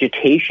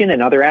vegetation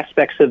and other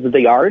aspects of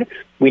the yard.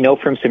 We know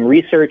from some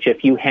research,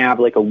 if you have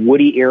like a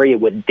woody area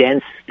with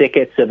dense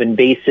thickets of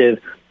invasive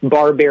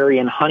barberry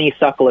and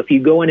honeysuckle, if you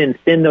go in and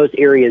thin those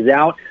areas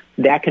out,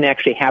 that can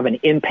actually have an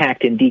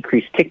impact and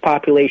decrease tick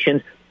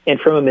populations. And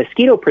from a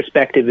mosquito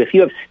perspective, if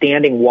you have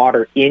standing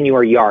water in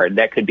your yard,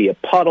 that could be a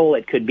puddle,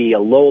 it could be a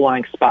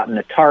low-lying spot in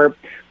a tarp,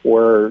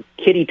 or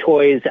kitty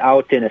toys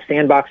out in a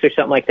sandbox or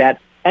something like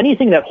that,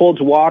 anything that holds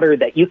water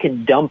that you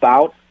can dump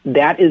out,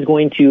 that is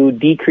going to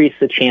decrease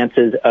the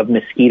chances of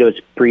mosquitoes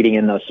breeding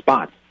in those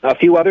spots. A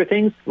few other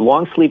things,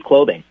 long sleeve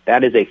clothing.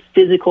 That is a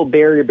physical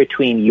barrier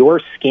between your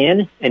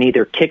skin and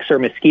either ticks or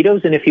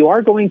mosquitoes. And if you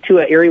are going to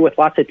an area with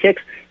lots of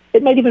ticks,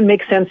 it might even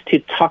make sense to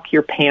tuck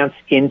your pants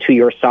into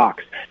your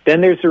socks.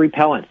 Then there's the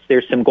repellents.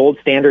 There's some gold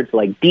standards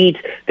like DEET.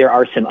 There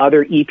are some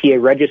other EPA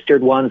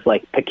registered ones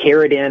like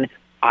picaridin,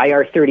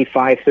 IR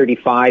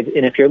 3535.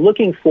 And if you're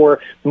looking for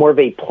more of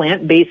a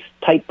plant-based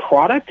type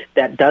product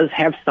that does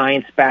have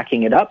science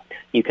backing it up,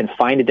 you can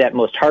find it at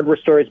most hardware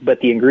stores,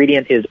 but the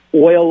ingredient is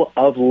oil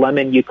of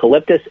lemon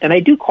eucalyptus. And I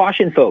do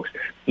caution folks,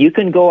 you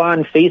can go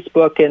on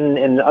Facebook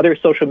and other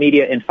social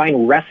media and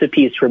find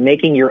recipes for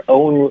making your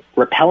own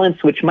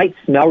repellents, which might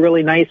smell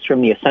really nice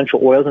from the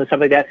essential oils and stuff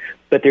like that,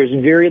 but there's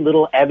very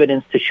little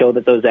evidence to show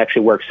that those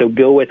actually work. So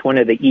go with one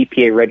of the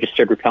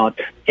EPA-registered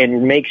repellents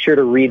and make sure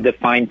to read the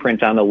fine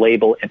print on the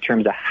label in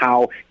terms of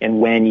how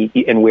and when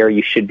and where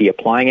you should be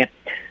applying it.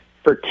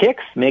 For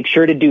ticks, make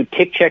sure to do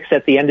tick checks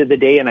at the end of the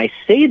day. And I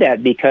say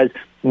that because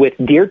with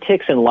deer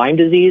ticks and Lyme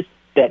disease,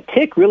 that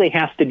tick really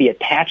has to be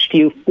attached to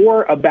you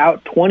for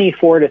about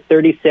 24 to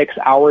 36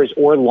 hours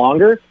or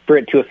longer for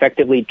it to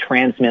effectively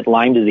transmit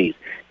Lyme disease.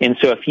 And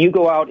so if you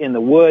go out in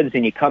the woods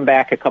and you come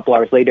back a couple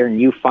hours later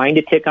and you find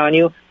a tick on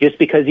you, just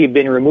because you've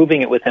been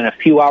removing it within a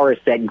few hours,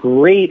 that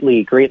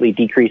greatly, greatly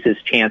decreases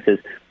chances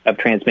of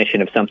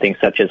transmission of something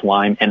such as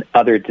Lyme and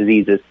other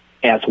diseases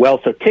as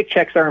well. So tick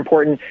checks are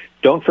important.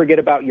 Don't forget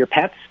about your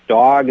pets.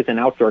 Dogs and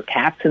outdoor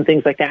cats and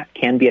things like that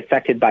can be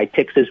affected by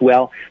ticks as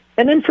well.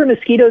 And then for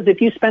mosquitoes, if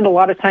you spend a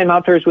lot of time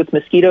outdoors with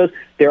mosquitoes,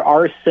 there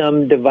are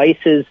some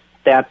devices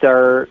that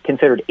are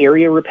considered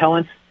area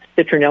repellents.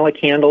 Citronella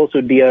candles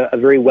would be a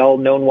very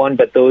well-known one,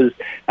 but those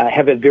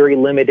have a very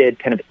limited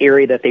kind of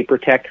area that they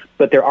protect.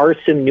 But there are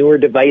some newer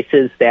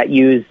devices that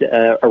use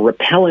a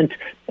repellent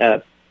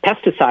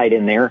pesticide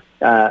in there,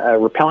 a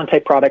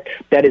repellent-type product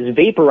that is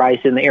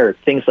vaporized in the air.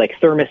 Things like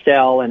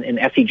Thermacell and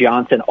S.E.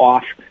 Johnson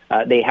off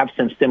They have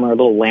some similar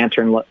little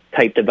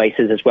lantern-type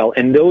devices as well,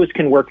 and those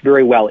can work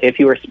very well if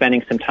you are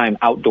spending some time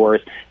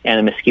outdoors and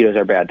the mosquitoes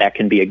are bad. That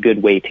can be a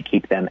good way to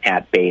keep them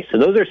at bay. So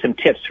those are some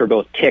tips for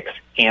both ticks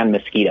and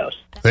mosquitoes.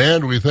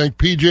 And we thank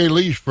P.J.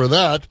 Leash for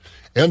that.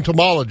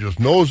 Entomologist,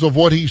 knows of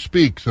what he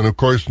speaks. And, of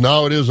course,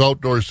 now it is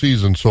outdoor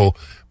season, so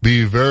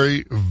be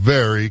very,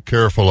 very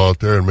careful out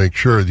there and make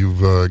sure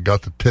you've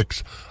got the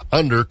ticks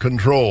under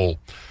control.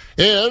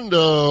 And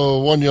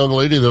one young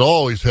lady that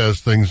always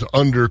has things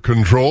under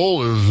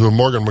control is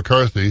Morgan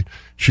McCarthy.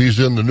 She's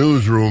in the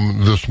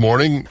newsroom this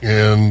morning,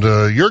 and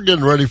you're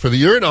getting ready for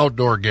you're an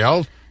outdoor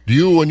gal. Do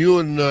you, when you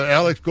and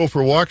Alex go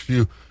for walks, do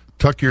you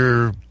tuck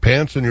your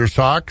pants in your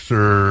socks,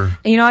 or?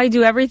 I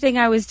do everything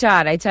I was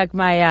taught. I tuck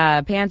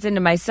my pants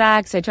into my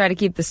socks. I try to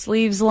keep the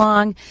sleeves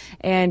long,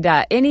 and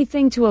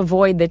anything to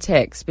avoid the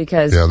ticks,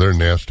 because they're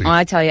nasty. Well,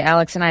 I tell you,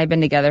 Alex and I have been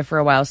together for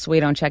a while, so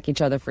we don't check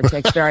each other for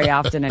ticks very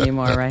often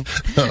anymore, right?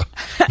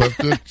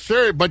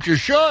 But you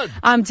should.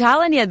 I'm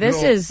telling you,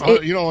 this is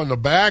on the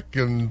back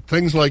and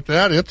things like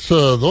that. It's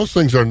those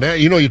things are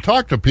you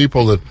talk to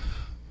people that,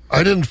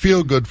 I didn't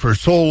feel good for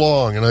so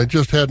long, and I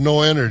just had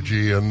no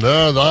energy, and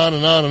on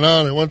and on and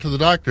on. I went to the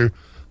doctor.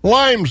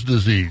 Lyme's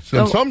disease,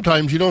 and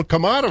sometimes you don't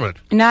come out of it.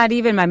 Not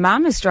even. My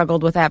mom has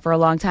struggled with that for a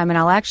long time, and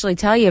I'll actually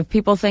tell you, if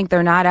people think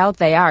they're not out,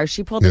 they are.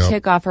 She pulled the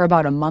tick off her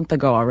about a month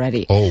ago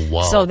already. Oh,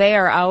 wow. So they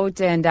are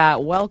out, and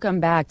welcome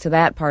back to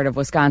that part of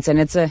Wisconsin.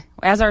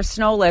 As our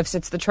snow lifts,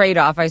 it's the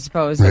trade-off, I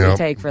suppose, that we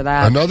take for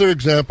that. Another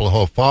example of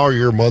how far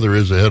your mother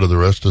is ahead of the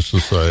rest of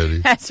society.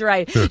 That's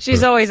right.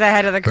 She's always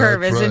ahead of the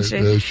curve, isn't she?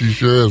 Yeah, she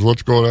sure is.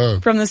 What's going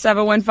on? From the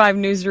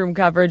 715 newsroom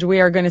coverage, we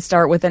are going to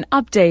start with an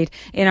update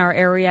in our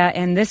area,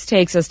 and this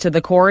takes us to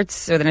the courts.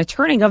 So the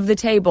turning of the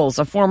tables.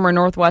 A former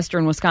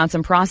Northwestern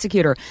Wisconsin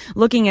prosecutor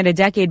looking at a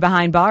decade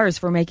behind bars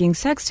for making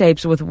sex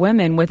tapes with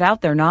women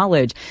without their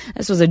knowledge.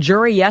 This was a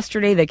jury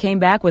yesterday that came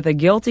back with a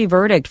guilty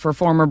verdict for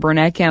former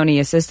Burnett County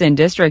Assistant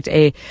District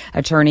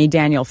Attorney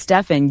Daniel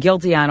Steffen,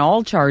 guilty on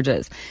all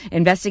charges.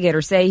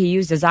 Investigators say he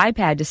used his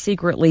iPad to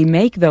secretly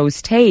make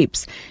those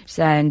tapes.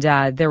 And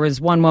there was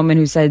one woman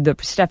who said that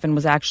Steffen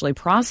was actually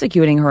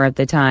prosecuting her at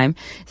the time.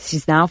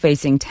 She's now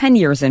facing 10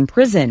 years in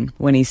prison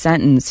when he's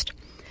sentenced.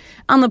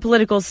 On the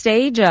political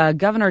stage, a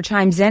governor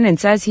chimes in and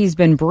says he's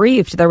been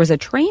briefed. There was a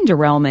train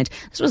derailment.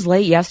 This was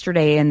late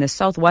yesterday in the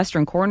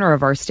southwestern corner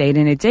of our state,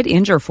 and it did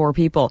injure 4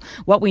 people.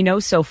 What we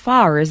know so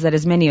far is that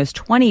as many as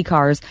 20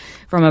 cars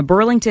from a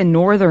Burlington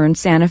Northern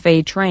Santa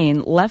Fe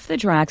train left the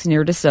tracks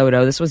near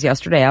DeSoto. This was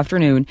yesterday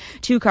afternoon.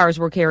 2 cars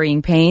were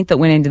carrying paint that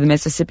went into the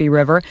Mississippi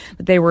River,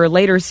 but they were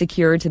later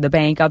secured to the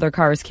bank. Other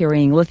cars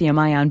carrying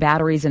lithium-ion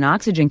batteries and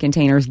oxygen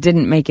containers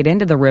didn't make it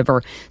into the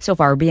river. So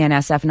far,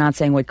 BNSF not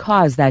saying what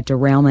caused that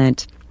derailment.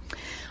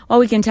 Well,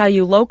 we can tell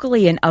you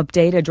locally an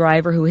update. A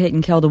driver who hit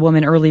and killed a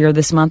woman earlier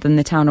this month in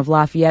the town of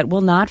Lafayette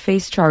will not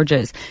face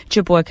charges.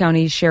 Chippewa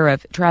County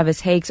Sheriff Travis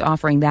Hakes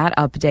offering that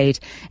update,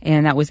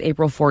 and that was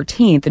April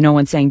 14th. No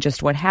one's saying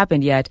just what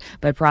happened yet,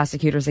 but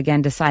prosecutors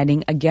again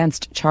deciding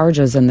against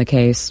charges in the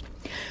case.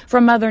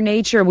 From Mother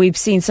Nature, we've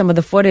seen some of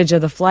the footage of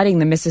the flooding.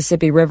 The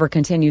Mississippi River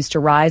continues to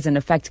rise and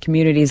affect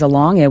communities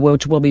along it,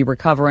 which will be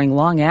recovering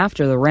long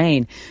after the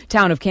rain.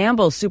 Town of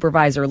Campbell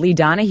Supervisor Lee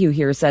Donahue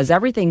here says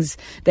everything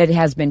that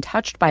has been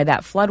touched by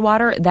that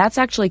floodwater, that's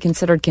actually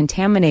considered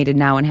contaminated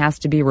now and has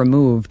to be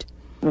removed.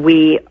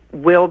 We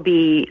will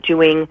be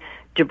doing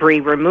debris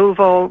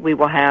removal. We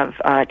will have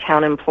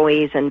town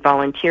employees and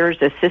volunteers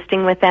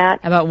assisting with that.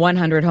 About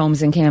 100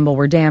 homes in Campbell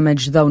were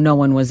damaged, though no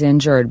one was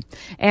injured.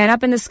 And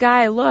up in the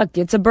sky, look,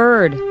 it's a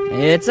bird.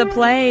 It's a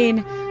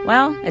plane.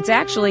 Well, it's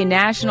actually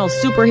National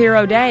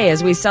Superhero Day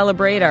as we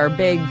celebrate our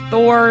big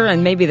Thor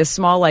and maybe the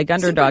small,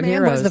 underdog Superman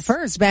heroes. was the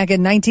first back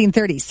in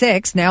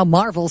 1936. Now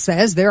Marvel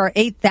says there are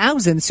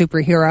 8,000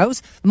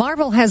 superheroes.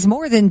 Marvel has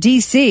more than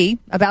DC.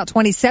 About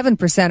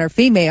 27% are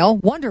female.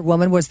 Wonder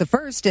Woman was the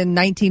first in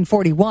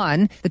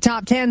 1941. The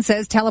top 10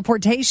 says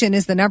teleportation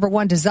is the number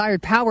 1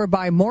 desired power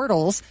by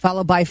mortals,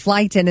 followed by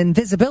flight and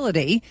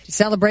invisibility. To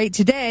celebrate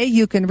today,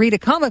 you can read a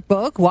comic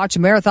book, watch a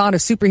marathon of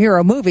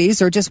superhero movies,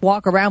 or just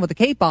walk around with a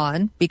cape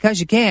on.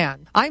 Because you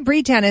can. I'm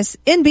Bree Tennis,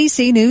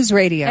 NBC News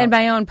Radio. And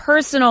my own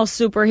personal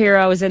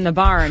superhero is in the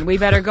barn. We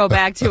better go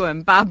back to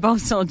him. Bob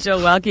Bosel, Joe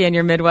Welke, and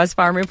your Midwest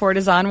Farm Report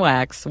is on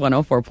Wax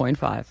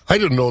 104.5. I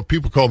didn't know.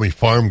 People call me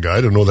Farm Guy.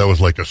 I didn't know that was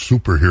like a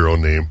superhero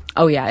name.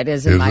 Oh, yeah, it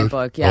is in my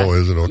book. Yeah. Oh,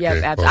 is it? Okay.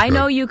 Yep, I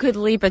know you could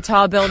leap a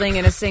tall building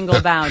in a single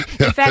bound.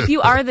 In fact,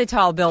 you are the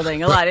tall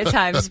building a lot of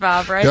times,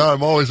 Bob, right? Yeah,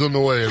 I'm always in the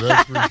way,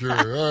 that's for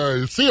sure. All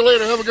right. See you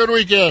later. Have a good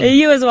weekend.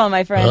 You as well,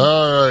 my friend.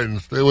 All right.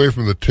 And stay away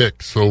from the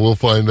ticks. So we'll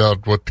find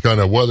out what kind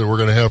of weather we're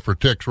going to have for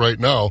ticks right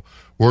now.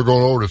 We're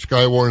going over to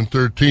Skywarn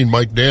 13.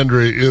 Mike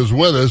Dandry is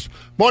with us.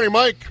 Morning,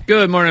 Mike.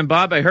 Good morning,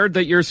 Bob. I heard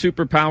that your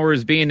superpower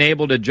is being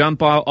able to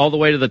jump all the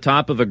way to the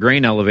top of a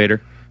grain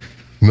elevator.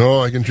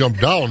 No, I can jump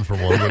down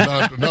from one,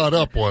 but not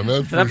up one.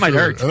 That's for that might sure.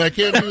 hurt. And I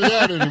can't do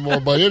that anymore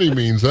by any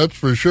means. That's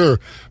for sure.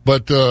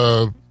 But,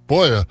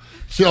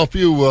 see a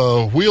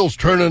few wheels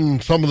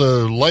turning, some of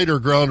the lighter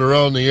ground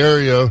around the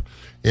area,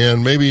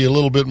 and maybe a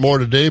little bit more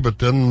today, but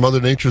then Mother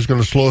Nature's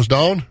going to slow us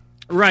down?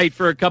 Right,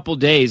 for a couple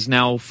days.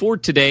 Now, for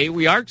today,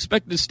 we are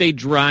expected to stay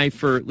dry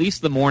for at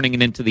least the morning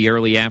and into the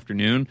early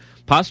afternoon.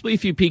 Possibly a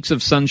few peaks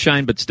of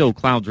sunshine, but still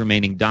clouds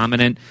remaining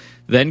dominant.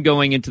 Then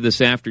going into this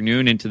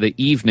afternoon, into the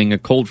evening, a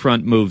cold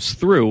front moves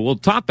through. We'll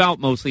top out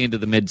mostly into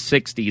the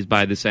mid-60s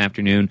by this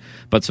afternoon,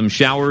 but some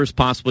showers,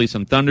 possibly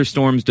some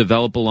thunderstorms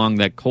develop along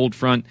that cold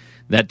front.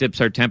 That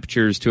dips our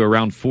temperatures to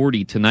around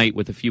 40 tonight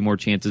with a few more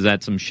chances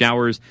at some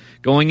showers.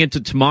 Going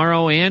into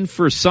tomorrow and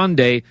for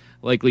Sunday,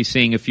 likely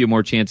seeing a few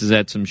more chances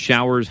at some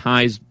showers,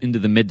 highs into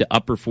the mid to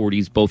upper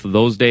 40s both of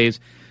those days.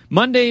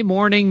 Monday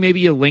morning,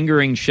 maybe a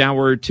lingering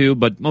shower or two,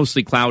 but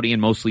mostly cloudy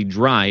and mostly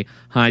dry.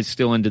 Highs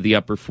still into the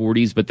upper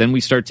 40s, but then we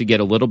start to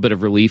get a little bit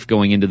of relief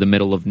going into the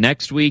middle of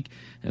next week,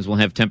 as we'll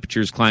have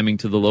temperatures climbing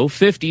to the low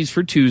 50s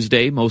for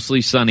Tuesday,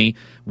 mostly sunny.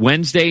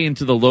 Wednesday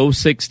into the low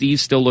 60s,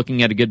 still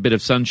looking at a good bit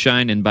of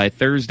sunshine, and by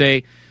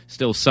Thursday,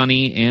 still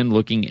sunny and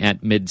looking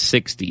at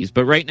mid-60s.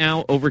 But right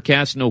now,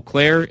 overcast in Eau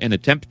Claire and a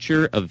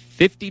temperature of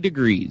 50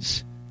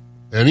 degrees.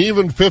 And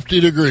even 50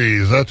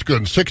 degrees, that's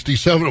good.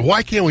 67.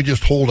 Why can't we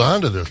just hold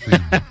on to this?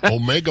 The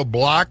Omega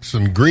blocks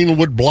and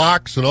Greenwood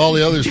blocks and all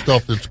the other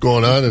stuff that's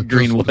going on.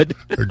 Greenwood.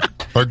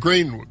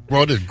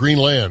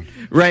 Greenland.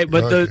 Right,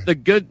 but the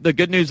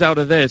good news out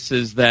of this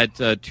is that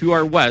to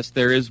our west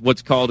there is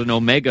what's called an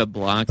Omega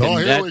block. Oh,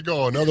 here we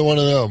go, another one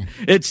of them.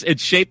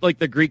 It's shaped like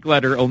the Greek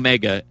letter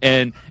Omega,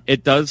 and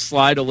it does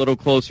slide a little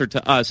closer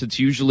to us. It's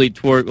usually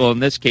in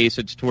this case,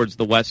 it's towards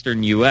the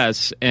western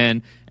U.S.,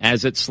 and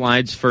as it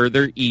slides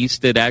further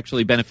east, it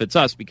actually benefits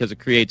us because it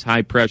creates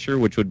high pressure,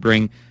 which would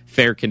bring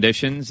fair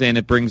conditions, and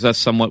it brings us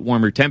somewhat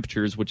warmer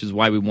temperatures, which is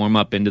why we warm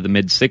up into the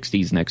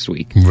mid-60s next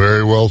week.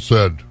 Very well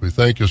said. We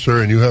thank you,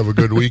 sir, and you have a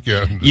good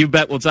weekend. You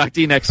bet. We'll talk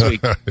to you next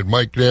week. And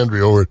Mike Dandry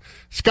over at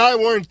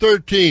Skywarn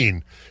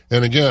 13.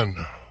 And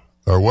again,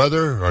 our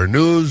weather, our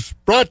news,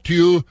 brought to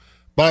you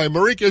by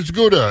Marika's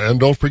Gouda. And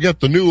don't forget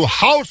the new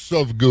House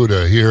of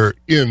Gouda here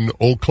in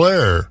Eau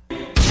Claire.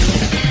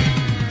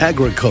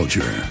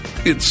 Agriculture.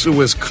 It's a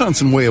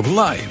Wisconsin way of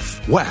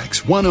life.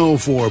 Wax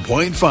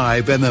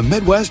 104.5 and the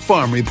Midwest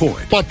Farm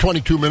Report. About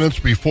 22 minutes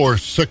before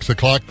 6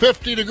 o'clock.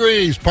 50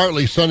 degrees,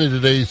 partly sunny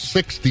today,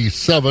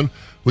 67.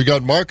 We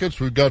got markets,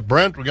 we've got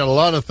Brent, we got a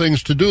lot of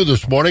things to do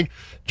this morning.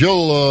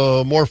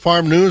 Jill, more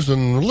farm news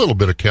and a little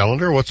bit of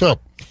calendar. What's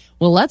up?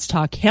 Well, let's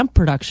talk hemp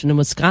production in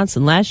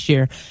Wisconsin last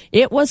year.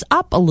 It was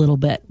up a little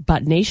bit,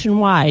 but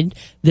nationwide,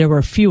 there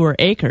were fewer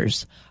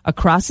acres.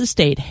 Across the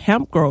state,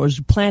 hemp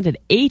growers planted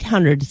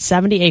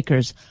 870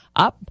 acres,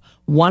 up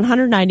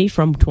 190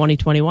 from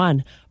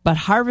 2021, but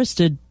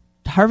harvested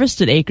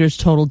acres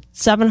totaled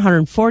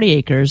 740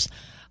 acres,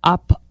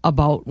 up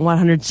about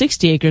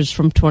 160 acres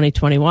from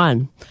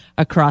 2021.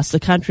 Across the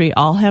country,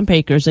 all hemp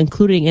acres,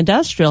 including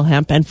industrial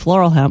hemp and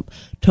floral hemp,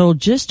 totaled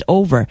just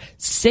over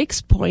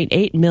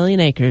 6.8 million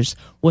acres,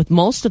 with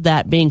most of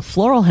that being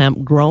floral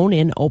hemp grown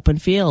in open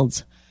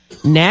fields.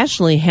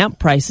 Nationally, hemp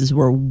prices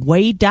were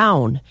way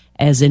down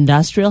as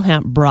industrial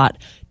hemp brought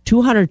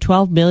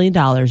 $212 million,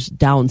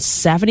 down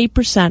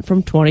 70%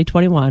 from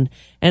 2021,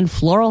 and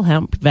floral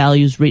hemp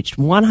values reached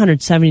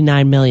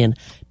 $179 million,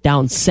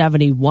 down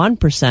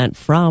 71%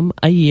 from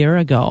a year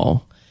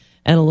ago.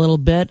 And a little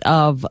bit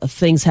of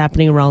things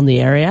happening around the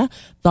area.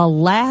 The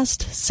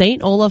last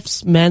St.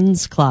 Olaf's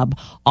Men's Club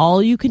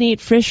all-you-can-eat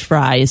fish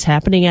fry is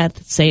happening at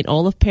St.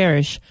 Olaf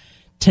Parish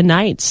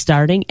tonight,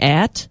 starting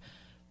at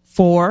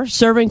 4,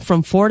 serving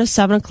from 4 to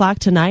 7 o'clock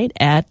tonight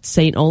at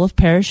St. Olaf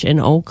Parish in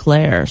Eau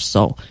Claire.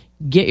 So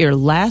get your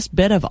last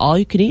bit of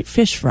all-you-can-eat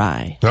fish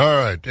fry. All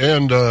right.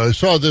 And I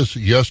saw this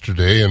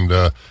yesterday,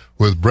 and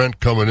with Brent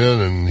coming in,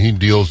 and he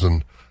deals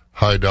in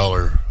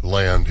high-dollar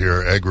land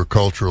here,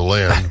 agricultural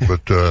land.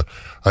 But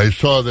I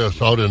saw this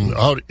out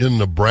in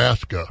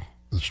Nebraska.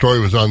 The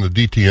story was on the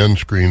DTN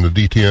screen, the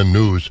DTN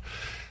News.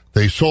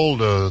 They sold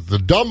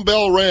the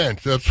Dumbbell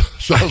Ranch. That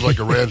sounds like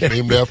a ranch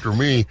named after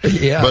me.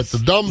 Yes. But the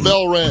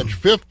Dumbbell Ranch,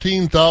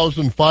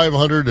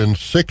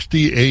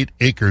 15,568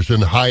 acres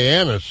in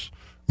Hyannis,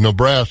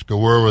 Nebraska,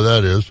 wherever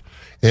that is.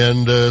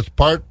 And it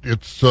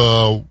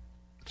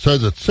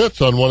says it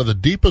sits on one of the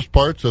deepest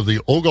parts of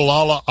the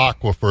Ogallala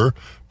Aquifer,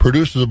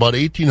 produces about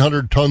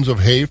 1,800 tons of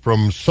hay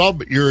from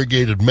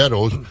sub-irrigated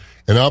meadows,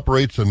 and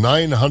operates a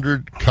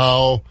 900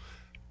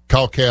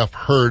 cow-calf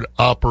herd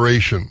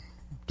operation.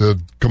 The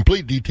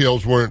complete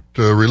details weren't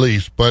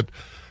released, but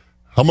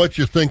how much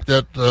you think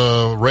that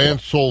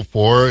ranch sold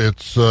for?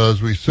 It's, as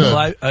we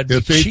said,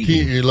 it's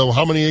 18,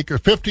 how many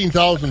acres?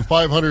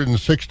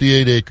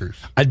 15,568 acres.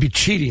 I'd be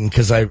cheating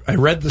because I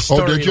read the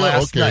story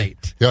last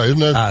night. Yeah, isn't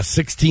that?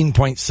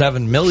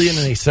 16.7 million,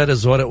 and he said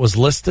is what it was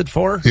listed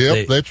for?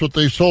 Yep, that's what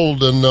they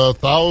sold, in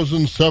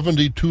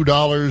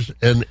 $1,072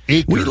 an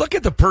acre. We look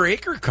at the per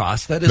acre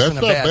cost. That isn't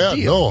a bad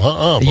deal.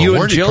 No, you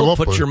and Jill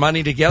put your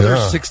money together,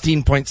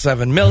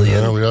 16.7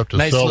 million. Yeah, we'd have to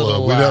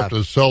have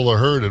to sell the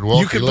herd at Welke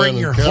You could bring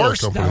your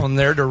horse down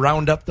there to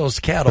round up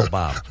those cattle,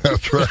 Bob.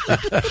 That's right.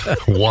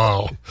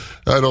 Wow.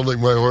 I don't think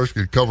my horse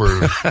could cover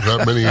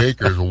that many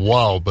acres.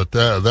 Wow. But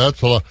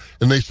that's a lot.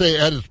 And they say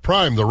at its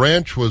prime, the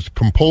ranch was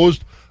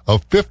composed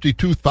of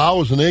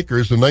 52,000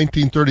 acres. In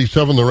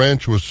 1937, the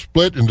ranch was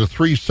split into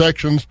 3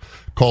 sections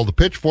called the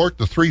Pitchfork,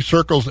 the 3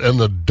 Circles, and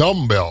the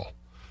Dumbbell.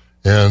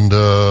 And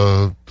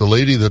the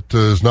lady that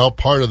is now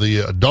part of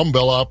the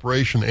dumbbell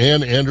operation,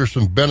 Ann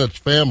Anderson Bennett's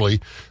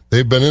family,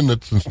 they've been in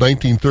it since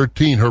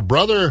 1913. Her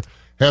brother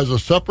has a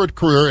separate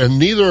career, and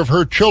neither of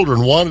her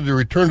children wanted to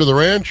return to the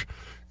ranch.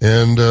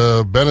 And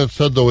Bennett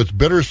said, though it's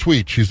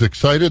bittersweet, she's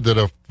excited that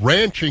a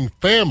ranching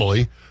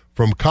family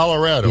from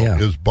Colorado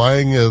is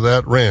buying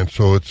that ranch.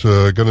 So it's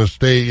going to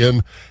stay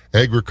in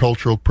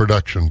agricultural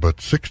production, but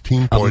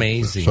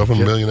 16.7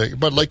 million acres.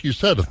 But like you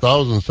said,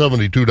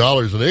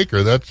 $1,072 an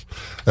acre, that's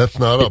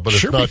not up. But It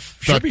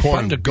should be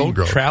fun to go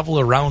travel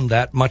around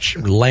that much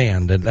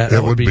land, and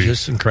that would be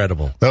just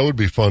incredible. That would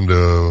be fun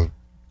to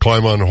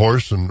climb on a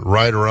horse and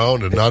ride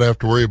around and not have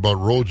to worry about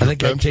roads or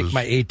fences. I think I'd take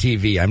my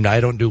ATV.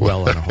 I don't do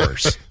well on a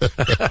horse.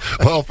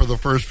 Well, for the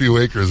first few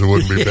acres, it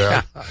wouldn't be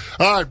bad.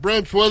 All right,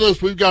 Brent's with us.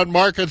 We've got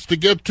markets to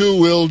get to.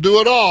 We'll do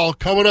it all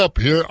coming up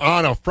here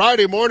on a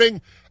Friday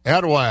morning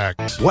at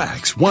Wax.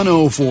 Wax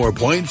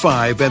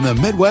 104.5 and the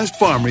Midwest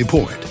Farm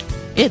Report.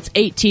 It's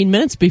 18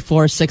 minutes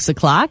before 6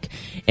 o'clock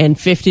and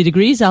 50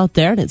 degrees out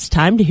there, and it's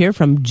time to hear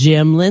from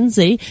Jim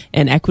Lindsay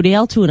and Equity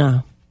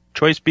Altoona.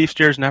 Choice beef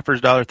steers and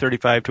heifers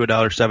 $1.35 to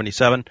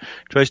 $1.77.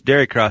 Choice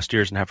dairy cross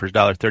steers and heifers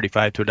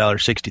 $1.35 to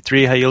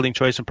 $1.63. High yielding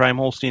choice and prime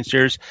Holstein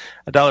steers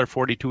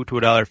 $1.42 to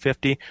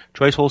 $1.50.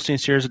 Choice Holstein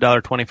steers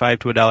 $1.25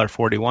 to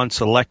 $1.41.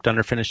 Select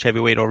underfinished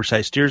heavyweight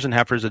oversized steers and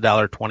heifers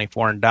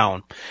 $1.24 and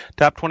down.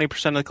 Top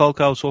 20% of the cull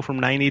cows sold from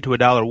 $90 to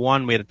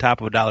 $1.01. We had a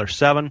top of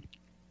 $1.07.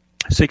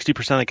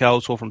 60% of the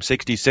cows sold from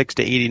 66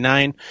 to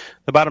 89.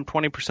 The bottom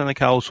 20% of the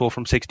cows sold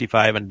from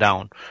 65 and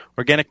down.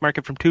 Organic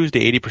market from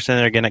Tuesday, 80% of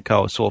the organic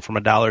cows sold from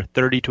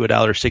 $1.30 to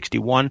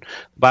 $1.61. The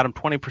bottom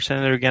 20%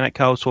 of the organic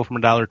cows sold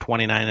from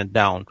 $1.29 and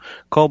down.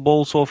 Cull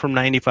bulls sold from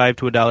 $95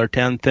 to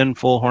 $1.10. Thin,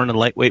 full horn, and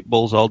lightweight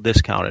bulls all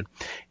discounted.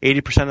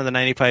 80% of the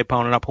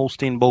 95-pound and up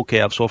Holstein bull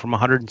calves sold from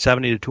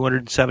 $170 to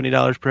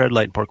 $270 per head.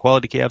 Light and poor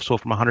quality calves sold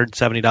from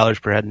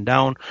 $170 per head and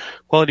down.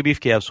 Quality beef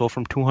calves sold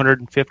from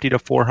 $250 to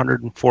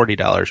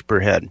 $440 per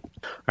head.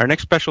 Our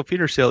next special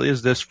feeder sale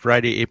is this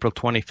Friday, April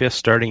 25th,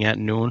 starting at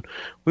noon.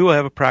 We will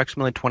have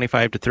approximately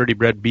 25 to 30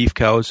 bred beef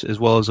cows, as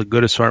well as a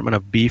good assortment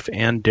of beef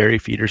and dairy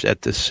feeders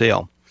at this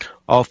sale.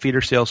 All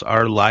feeder sales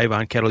are live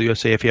on Cattle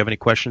USA. If you have any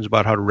questions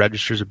about how to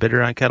register as a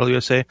bidder on Cattle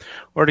USA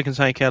or to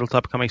consign cattle to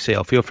upcoming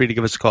sale, feel free to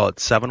give us a call at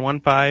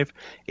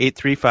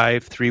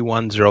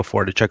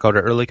 715-835-3104. To check out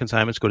our early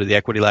consignments, go to the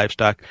Equity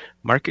Livestock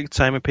Market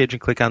Consignment page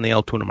and click on the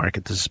Altoona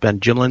Market. This has been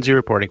Jim Lindsay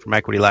reporting from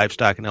Equity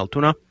Livestock in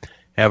Altoona.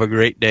 Have a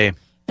great day.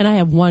 And I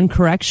have one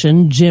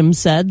correction. Jim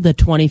said the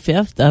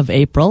 25th of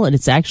April, and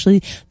it's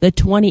actually the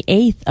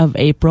 28th of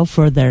April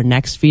for their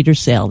next feeder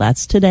sale.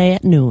 That's today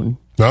at noon.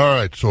 All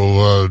right,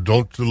 so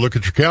don't look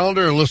at your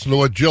calendar and listen to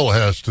what Jill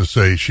has to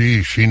say.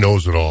 She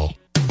knows it all.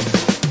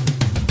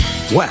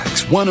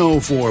 Wax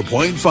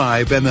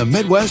 104.5 and the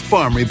Midwest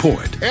Farm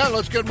Report. And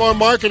let's get more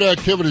market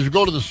activities.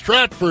 Go to the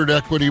Stratford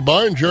Equity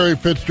Barn. Jerry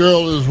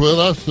Fitzgerald is with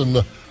us,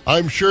 and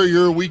I'm sure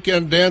your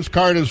weekend dance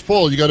card is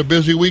full. You got a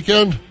busy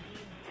weekend?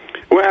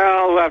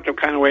 Well, we'll have to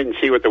kind of wait and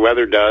see what the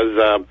weather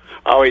does.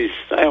 I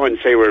wouldn't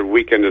say our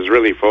weekend is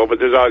really full, but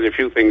there's always a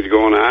few things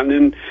going on,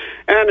 and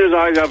there's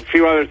always a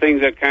few other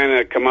things that kind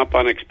of come up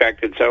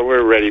unexpected, so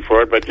we're ready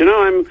for it. But,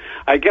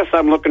 I guess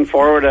I'm looking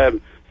forward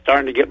to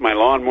starting to get my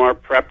lawnmower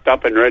prepped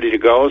up and ready to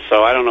go,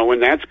 so I don't know when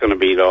that's going to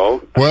be,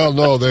 though. Well,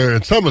 no,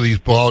 and some of these,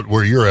 out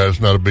where you're at, it's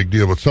not a big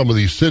deal, but some of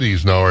these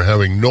cities now are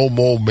having no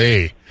mow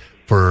May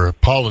for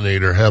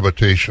pollinator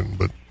habitation,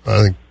 but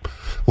I think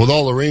with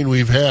all the rain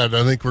we've had,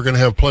 I think we're going to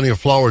have plenty of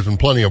flowers and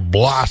plenty of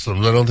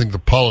blossoms. I don't think the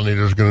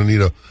pollinator is going to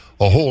need a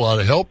whole lot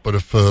of help, but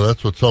if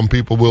that's what some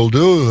people will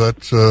do,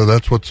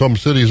 that's what some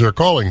cities are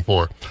calling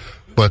for.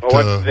 But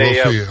we'll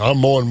see. I'm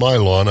mowing my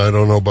lawn. I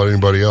don't know about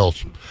anybody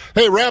else.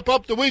 Hey, wrap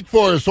up the week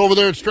for us over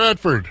there at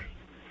Stratford.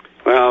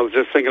 Well, I was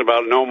just thinking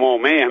about no mow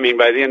May. I mean,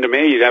 by the end of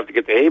May, you'd have to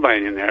get the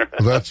haybine in there.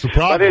 Well, that's the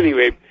problem. But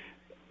anyway,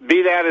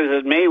 be that as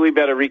it may, we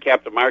better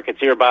recap the markets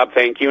here. Bob,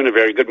 thank you, and a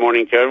very good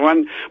morning to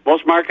everyone.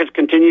 Most markets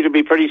continue to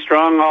be pretty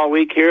strong all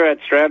week here at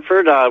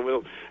Stratford.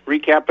 We'll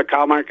recap the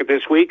cow market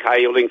this week.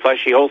 High-yielding,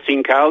 fleshy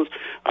Holstein cows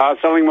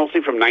selling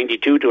mostly from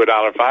 $92 to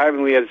 $1.05,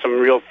 and we had some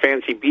real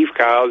fancy beef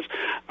cows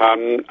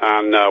on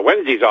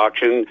Wednesday's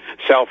auction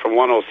sell from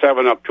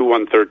 $107 up to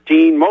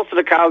 $113. Most of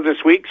the cows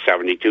this week,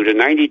 $72 to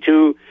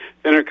 $92.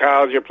 Thinner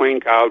cows, your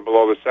plain cows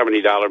below the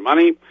 $70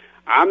 money.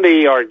 On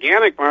the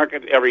organic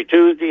market every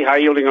Tuesday,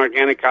 high-yielding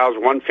organic cows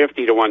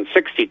 $150 to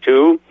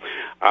 $162.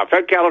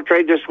 Fed cattle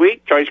trade this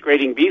week, choice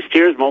grading beef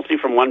steers mostly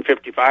from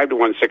 $155 to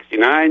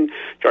 $169.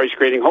 Choice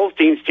grading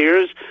Holstein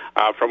steers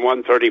from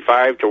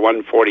 $135 to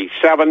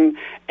 $147.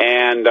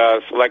 And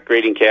select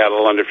grading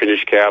cattle,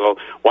 underfinished cattle,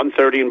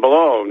 $130 and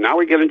below. Now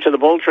we get into the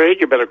bull trade.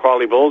 Your better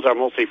quality bulls are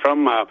mostly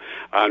from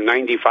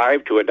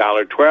 $95 to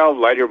 $1.12.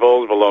 Lighter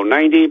bulls below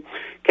 $90.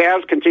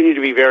 Calves continue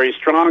to be very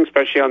strong,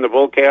 especially on the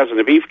bull calves and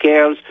the beef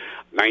calves.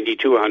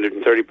 92,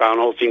 130-pound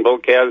Holstein bull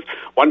calves,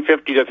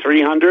 150 to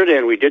 300,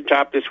 and we did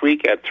top this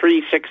week at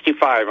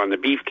 365 on the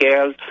beef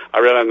calves,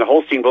 on the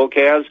Holstein bull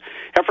calves.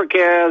 Heifer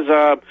calves,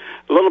 a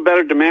little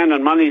better demand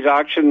on Monday's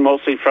auction,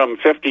 mostly from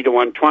 50 to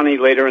 120.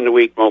 Later in the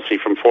week, mostly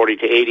from 40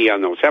 to 80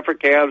 on those heifer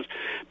calves.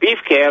 Beef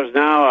calves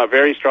now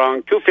very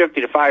strong,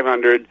 250 to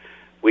 500.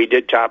 We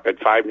did top at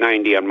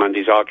 590 on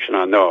Monday's auction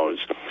on those.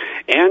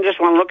 And just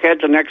want to look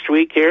ahead to next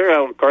week here.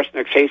 Of course,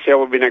 next hay sale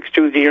will be next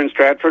Tuesday here in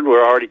Stratford.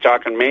 We're already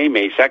talking May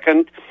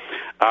 2nd.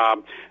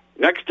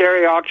 Next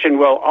dairy auction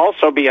will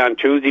also be on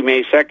Tuesday,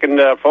 May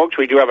 2nd, folks.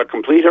 We do have a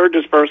complete herd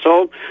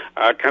dispersal,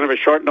 kind of a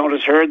short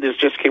notice herd. This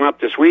just came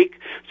up this week.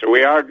 So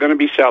we are going to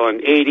be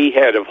selling 80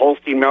 head of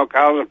Holstein milk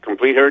cows,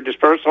 complete herd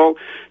dispersal,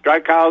 dry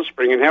cows,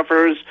 spring and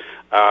heifers,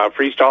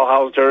 freestall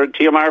housed herd,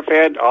 TMR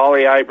fed, all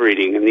AI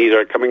breeding. And these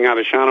are coming out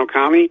of Shawano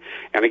County.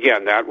 And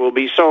again, that will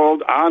be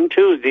sold on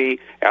Tuesday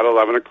at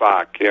 11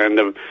 o'clock. And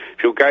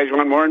if you guys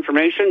want more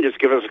information, just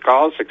give us a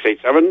call,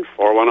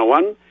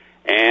 687-4101.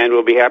 And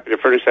we'll be happy to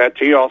furnish that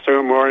to you.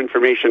 Also, more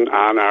information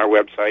on our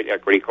website,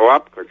 Equity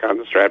Co-op. Click on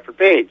the Stratford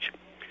page.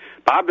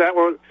 Bob, that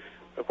was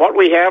what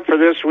we have for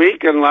this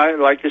week. And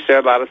like you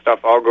said, a lot of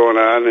stuff all going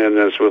on. And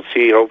as we'll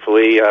see,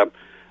 hopefully,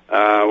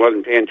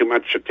 wasn't paying too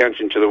much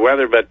attention to the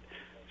weather. But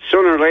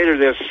sooner or later,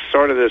 this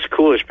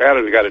coolish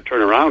pattern's got to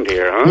turn around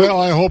here, huh? Well,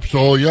 I hope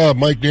so. Yeah,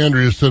 Mike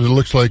Dandria said it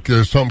looks like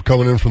there's something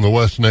coming in from the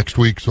west next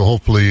week, so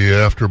hopefully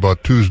after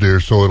about Tuesday or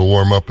so it'll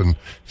warm up and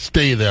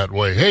stay that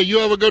way. Hey, you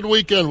have a good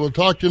weekend. We'll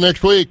talk to you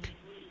next week.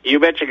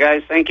 You betcha,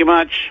 guys. Thank you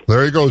much.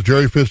 There he goes,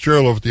 Jerry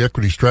Fitzgerald over at the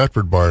Equity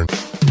Stratford Barn.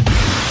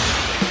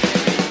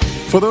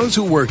 For those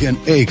who work in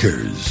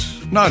acres,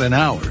 not in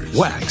hours.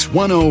 Wax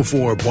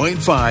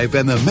 104.5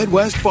 and the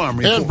Midwest Farm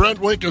Report. And Brent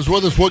Wink is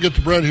with us. We'll get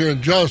to Brent here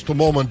in just a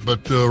moment.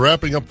 But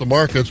wrapping up the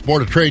markets,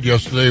 Board of Trade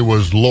yesterday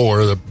was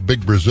lower, the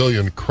big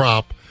Brazilian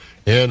crop,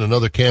 and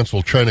another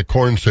canceled China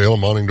corn sale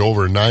amounting to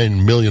over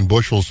 9 million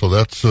bushels. So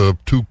that's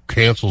two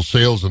canceled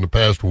sales in the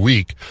past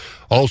week.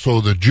 Also,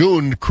 the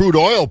June crude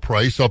oil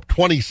price up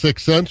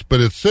 26 cents, but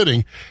it's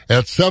sitting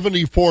at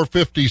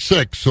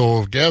 74.56.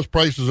 So if gas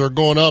prices are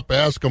going up,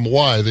 ask them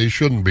why. They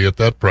shouldn't be at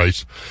that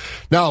price.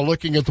 Now,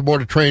 looking at the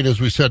Board of Trade,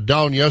 as we said,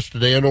 down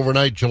yesterday and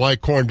overnight, July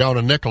corn down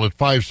a nickel at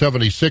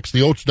 5.76.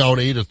 The oats down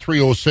 8 at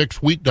 3.06.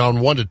 Wheat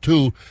down 1 to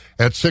 2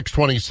 at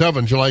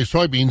 6.27. July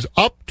soybeans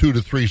up 2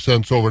 to 3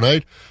 cents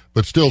overnight,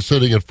 but still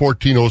sitting at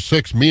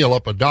 14.06. Meal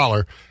up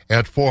 $1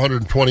 at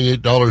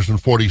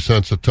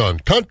 $428.40 a ton.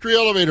 Country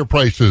elevator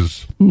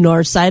prices.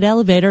 Northside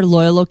Elevator,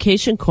 Loyal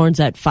location, corn's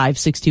at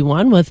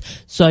 $5.61 with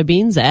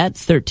soybeans at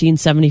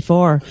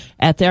 $13.74.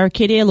 At the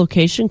Arcadia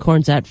location,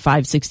 corn's at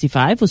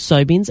 $5.65 with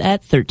soybeans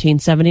at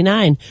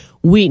 $13.79.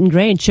 Wheat and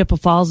grain, Chippewa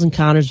Falls and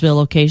Connorsville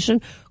location,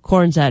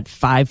 corn's at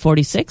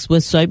 $5.46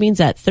 with soybeans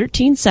at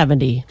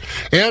 $13.70.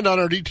 And on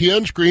our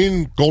DTN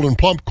screen, Golden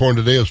Plump corn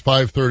today is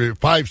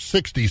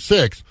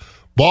 $5.66.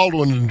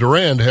 Baldwin and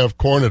Durand have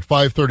corn at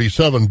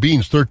 $5.37,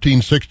 beans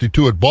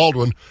 $13.62 at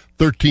Baldwin,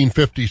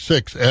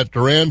 $13.56 at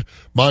Durand.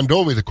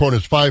 Mondovi, the corn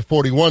is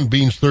 $5.41,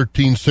 beans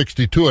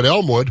 $13.62 at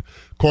Elmwood.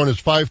 Corn is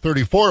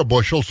 $5.34 a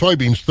bushel,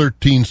 soybeans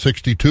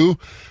 $13.62.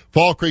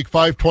 Fall Creek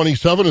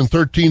 $5.27 and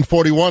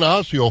 $13.41.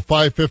 Osseo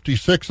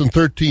 $5.56 and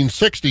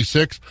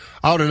 $13.66.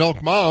 Out in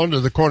Elk Mound,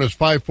 the corn is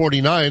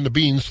 $5.49, the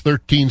beans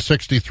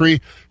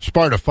 $13.63.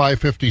 Sparta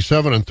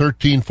 $5.57 and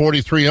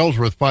 $13.43.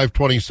 Ellsworth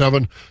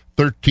 $5.27.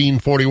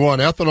 $13.41.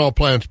 Ethanol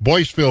plants,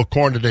 Boyceville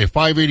corn today,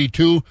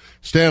 $5.82.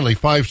 Stanley,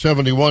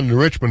 $5.71. The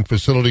Richmond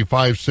facility,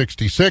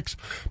 $5.66.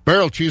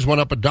 Barrel cheese went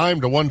up a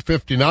dime to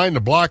 $1.59. The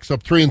blocks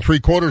up 3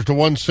 3/4 to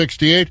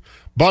 $1.68.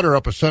 Butter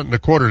up 1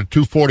 1/4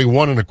 to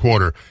 $2.41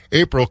 1/4.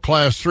 April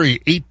class 3,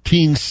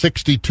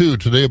 $18.62.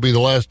 Today will be the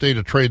last day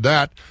to trade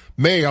that.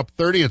 May up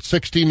 30 at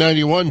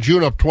 $16.91.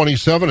 June up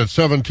 27 at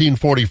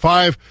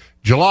 $17.45.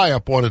 July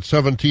up 1 at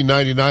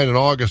 $17.99, and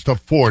August up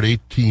 4 at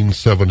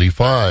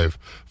 $18.75.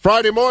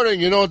 Friday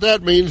morning, you know what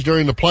that means.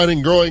 During the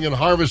planting, growing, and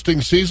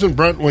harvesting season,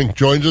 Brent Wink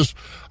joins us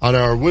on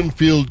our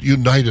Winfield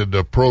United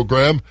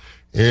program.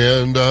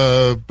 And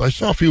I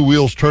saw a few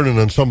wheels turning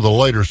on some of the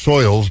lighter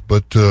soils,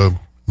 but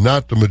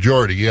not the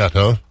majority yet,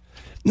 huh?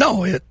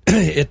 No,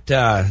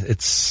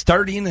 it's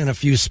starting in a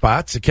few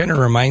spots. It kind of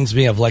reminds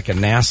me of like a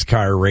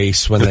NASCAR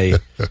race when they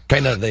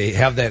they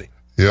have that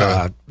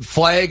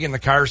flag and the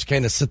cars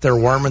kind of sit there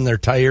warming their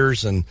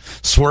tires and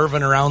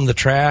swerving around the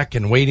track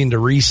and waiting to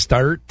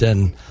restart,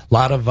 and a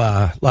lot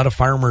of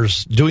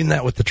farmers doing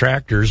that with the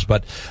tractors.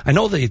 But I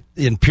know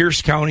in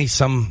Pierce County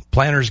some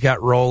planters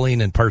got rolling,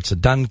 in parts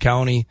of Dunn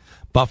County,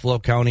 Buffalo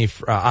County,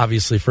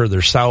 obviously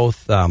further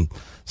south.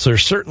 So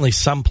there's certainly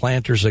some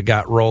planters that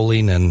got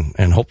rolling,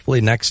 and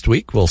hopefully next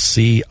week we'll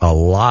see a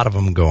lot of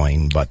them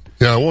going. But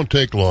yeah, it won't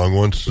take long.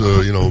 Once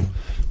the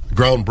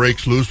ground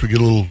breaks loose, we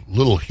get a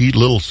little heat,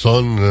 little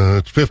sun.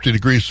 It's 50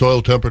 degrees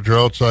soil temperature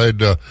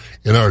outside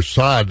in our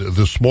sod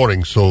this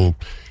morning. So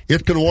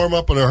it can warm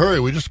up in a hurry.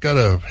 We just got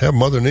to have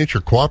Mother Nature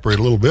cooperate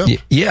a little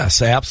bit.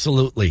 Yes,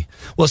 absolutely.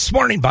 Well, this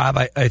morning, Bob,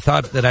 I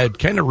thought that I'd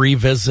kind of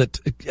revisit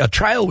a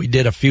trial we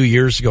did a few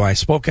years ago. I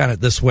spoke on it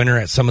this winter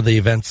at some of the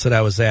events that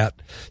I was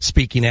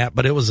speaking at,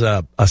 but it was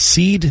a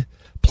seed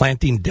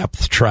planting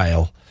depth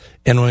trial.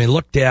 And when we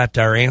looked at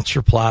our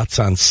answer plots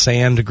on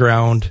sand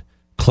ground,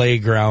 clay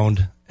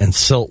ground, and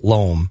silt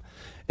loam,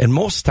 and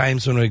most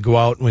times when we go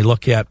out and we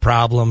look at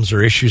problems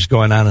or issues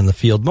going on in the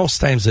field, most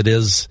times it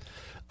is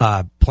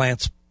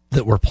plants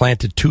that were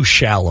planted too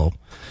shallow.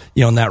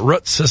 You know, in that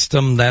root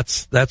system,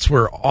 that's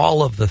where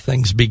all of the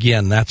things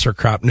begin. That's our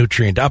crop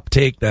nutrient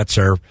uptake. That's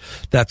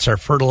our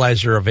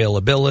fertilizer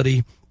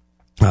availability.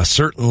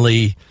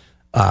 Certainly,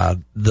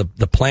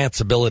 the plant's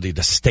ability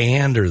to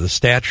stand or the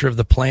stature of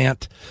the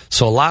plant.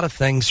 So a lot of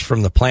things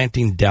from the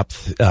planting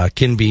depth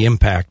can be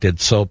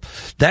impacted. So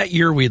that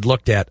year we'd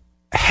looked at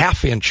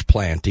half-inch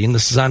planting.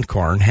 This is on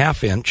corn,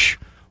 half-inch,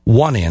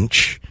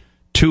 1-inch,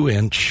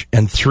 2-inch,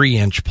 and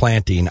 3-inch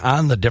planting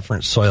on the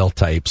different soil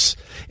types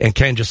and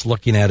kind of just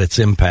looking at its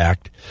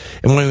impact.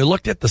 And when we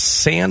looked at the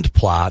sand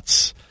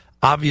plots,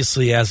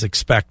 obviously as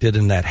expected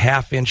in that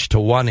half-inch to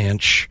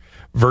 1-inch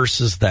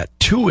versus that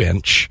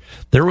 2-inch,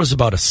 there was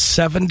about a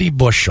 70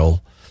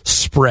 bushel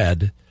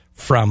spread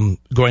from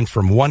going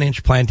from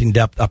 1-inch planting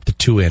depth up to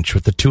 2-inch,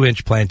 with the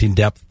 2-inch planting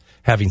depth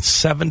having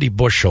 70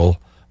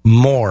 bushel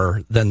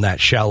more than that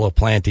shallow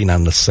planting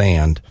on the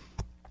sand.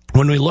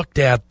 When we looked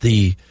at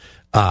the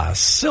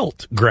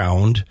silt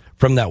ground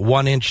from that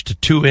 1-inch to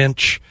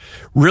 2-inch,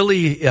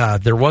 really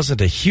there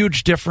wasn't a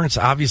huge difference.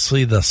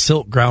 Obviously, the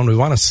silt ground, we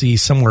want to see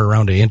somewhere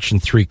around 1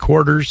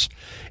 3/4.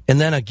 And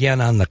then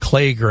again on the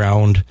clay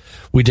ground,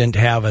 we didn't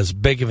have as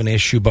big of an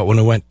issue, but when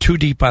we went too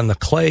deep on the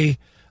clay,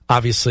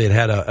 obviously it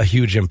had a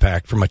huge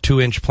impact. From a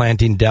 2-inch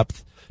planting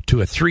depth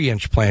to a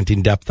 3-inch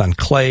planting depth on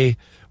clay,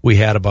 we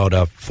had about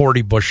a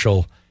 40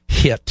 bushel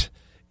hit.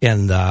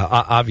 And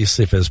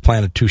obviously if it was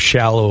planted too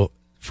shallow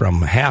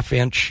from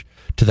half-inch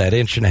to that 1.5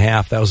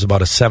 inches, that was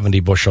about a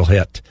 70 bushel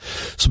hit.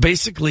 So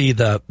basically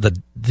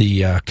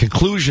the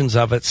conclusions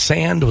of it,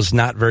 sand was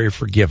not very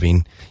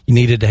forgiving. You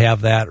needed to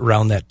have that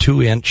around that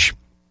 2-inch,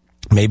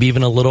 maybe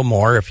even a little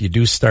more if you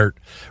do start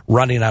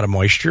running out of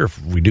moisture,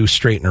 if we do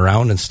straighten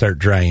around and start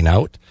drying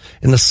out.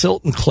 And the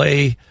silt and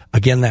clay,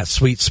 again, that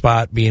sweet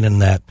spot being in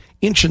that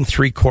 1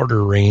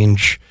 3/4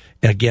 range.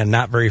 And again,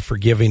 not very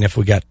forgiving if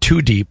we got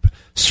too deep,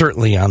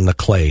 certainly on the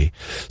clay.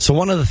 So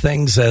one of the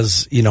things,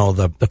 as you know,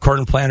 the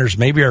corn planters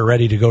maybe are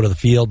ready to go to the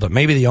field, but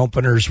maybe the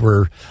openers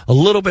were a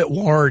little bit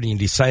worn and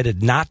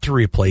decided not to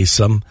replace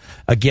them.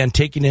 Again,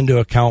 taking into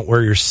account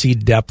where your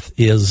seed depth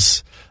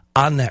is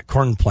on that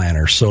corn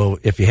planter. So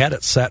if you had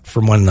it set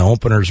from when the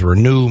openers were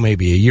new,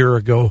 maybe a year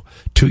ago,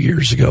 2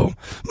 years ago,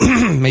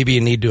 maybe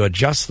you need to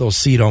adjust those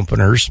seed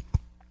openers,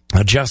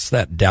 adjust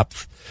that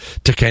depth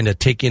to kind of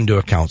take into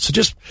account. So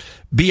just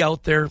be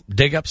out there,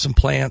 dig up some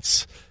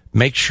plants,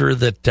 make sure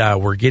that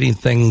we're getting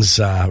things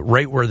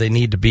right where they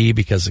need to be,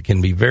 because it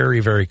can be very,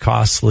 very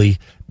costly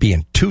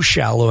being too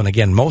shallow. And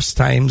again, most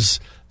times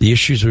the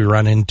issues we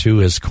run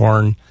into is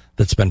corn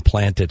that's been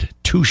planted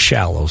too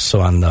shallow. So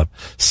on the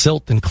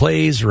silt and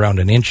clays, around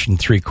 1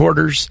 3/4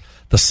 inches,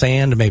 the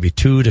sand maybe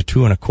 2 to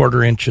 2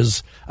 1/4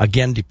 inches,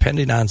 again,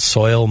 depending on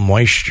soil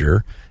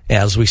moisture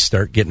as we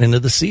start getting into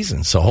the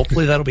season. So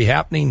hopefully that'll be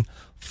happening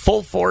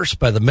full force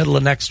by the middle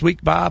of next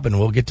week, Bob, and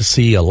we'll get to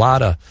see a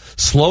lot of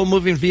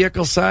slow-moving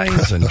vehicle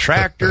signs and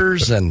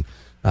tractors and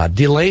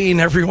delaying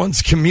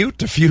everyone's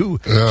commute a few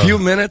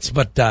minutes,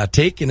 but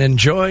take and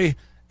enjoy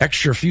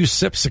extra few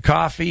sips of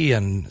coffee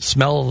and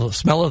smell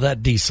of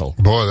that diesel.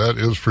 Boy, that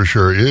is for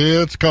sure.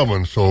 It's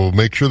coming, so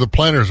make sure the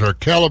planters are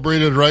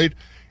calibrated right.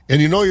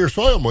 And you know your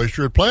soil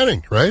moisture at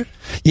planting, right?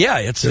 Yeah,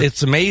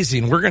 it's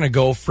amazing. We're going to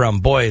go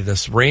from,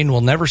 this rain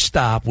will never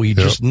stop. We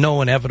just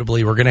know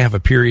inevitably we're going to have a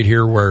period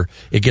here where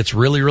it gets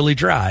really, really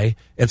dry.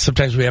 And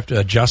sometimes we have to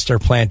adjust our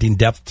planting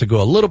depth to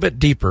go a little bit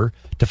deeper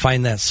to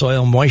find that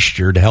soil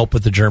moisture to help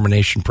with the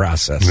germination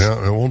process.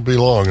 Yeah, it won't be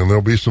long, and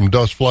there'll be some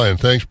dust flying.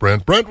 Thanks,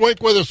 Brent. Brent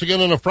Wink with us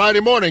again on a Friday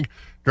morning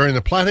during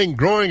the planting,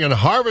 growing, and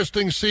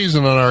harvesting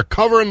season on our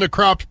Covering the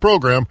Crops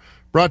program,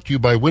 brought to you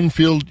by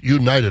Winfield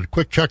United.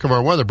 Quick check of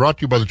our weather brought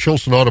to you by the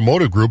Chilson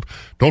Automotive Group.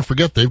 Don't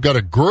forget, they've got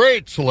a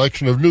great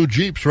selection of new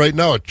Jeeps right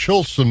now at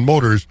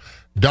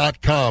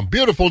ChilsonMotors.com.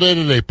 Beautiful day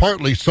today,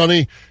 partly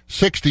sunny,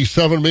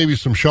 67, maybe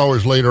some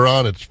showers later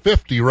on. It's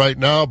 50 right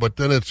now, but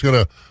then it's going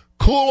to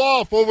cool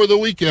off over the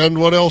weekend.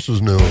 What else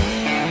is new?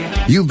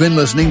 You've been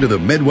listening to the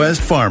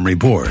Midwest Farm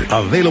Report,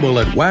 available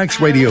at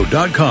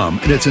waxradio.com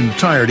in its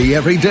entirety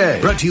every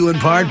day. Brought to you in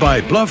part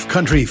by Bluff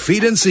Country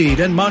Feed and Seed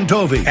in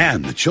Montovie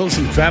and the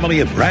Chilson family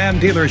of Ram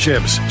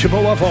dealerships,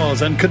 Chippewa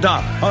Falls and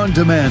Cadott.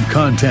 On-demand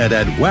content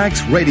at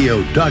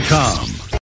waxradio.com.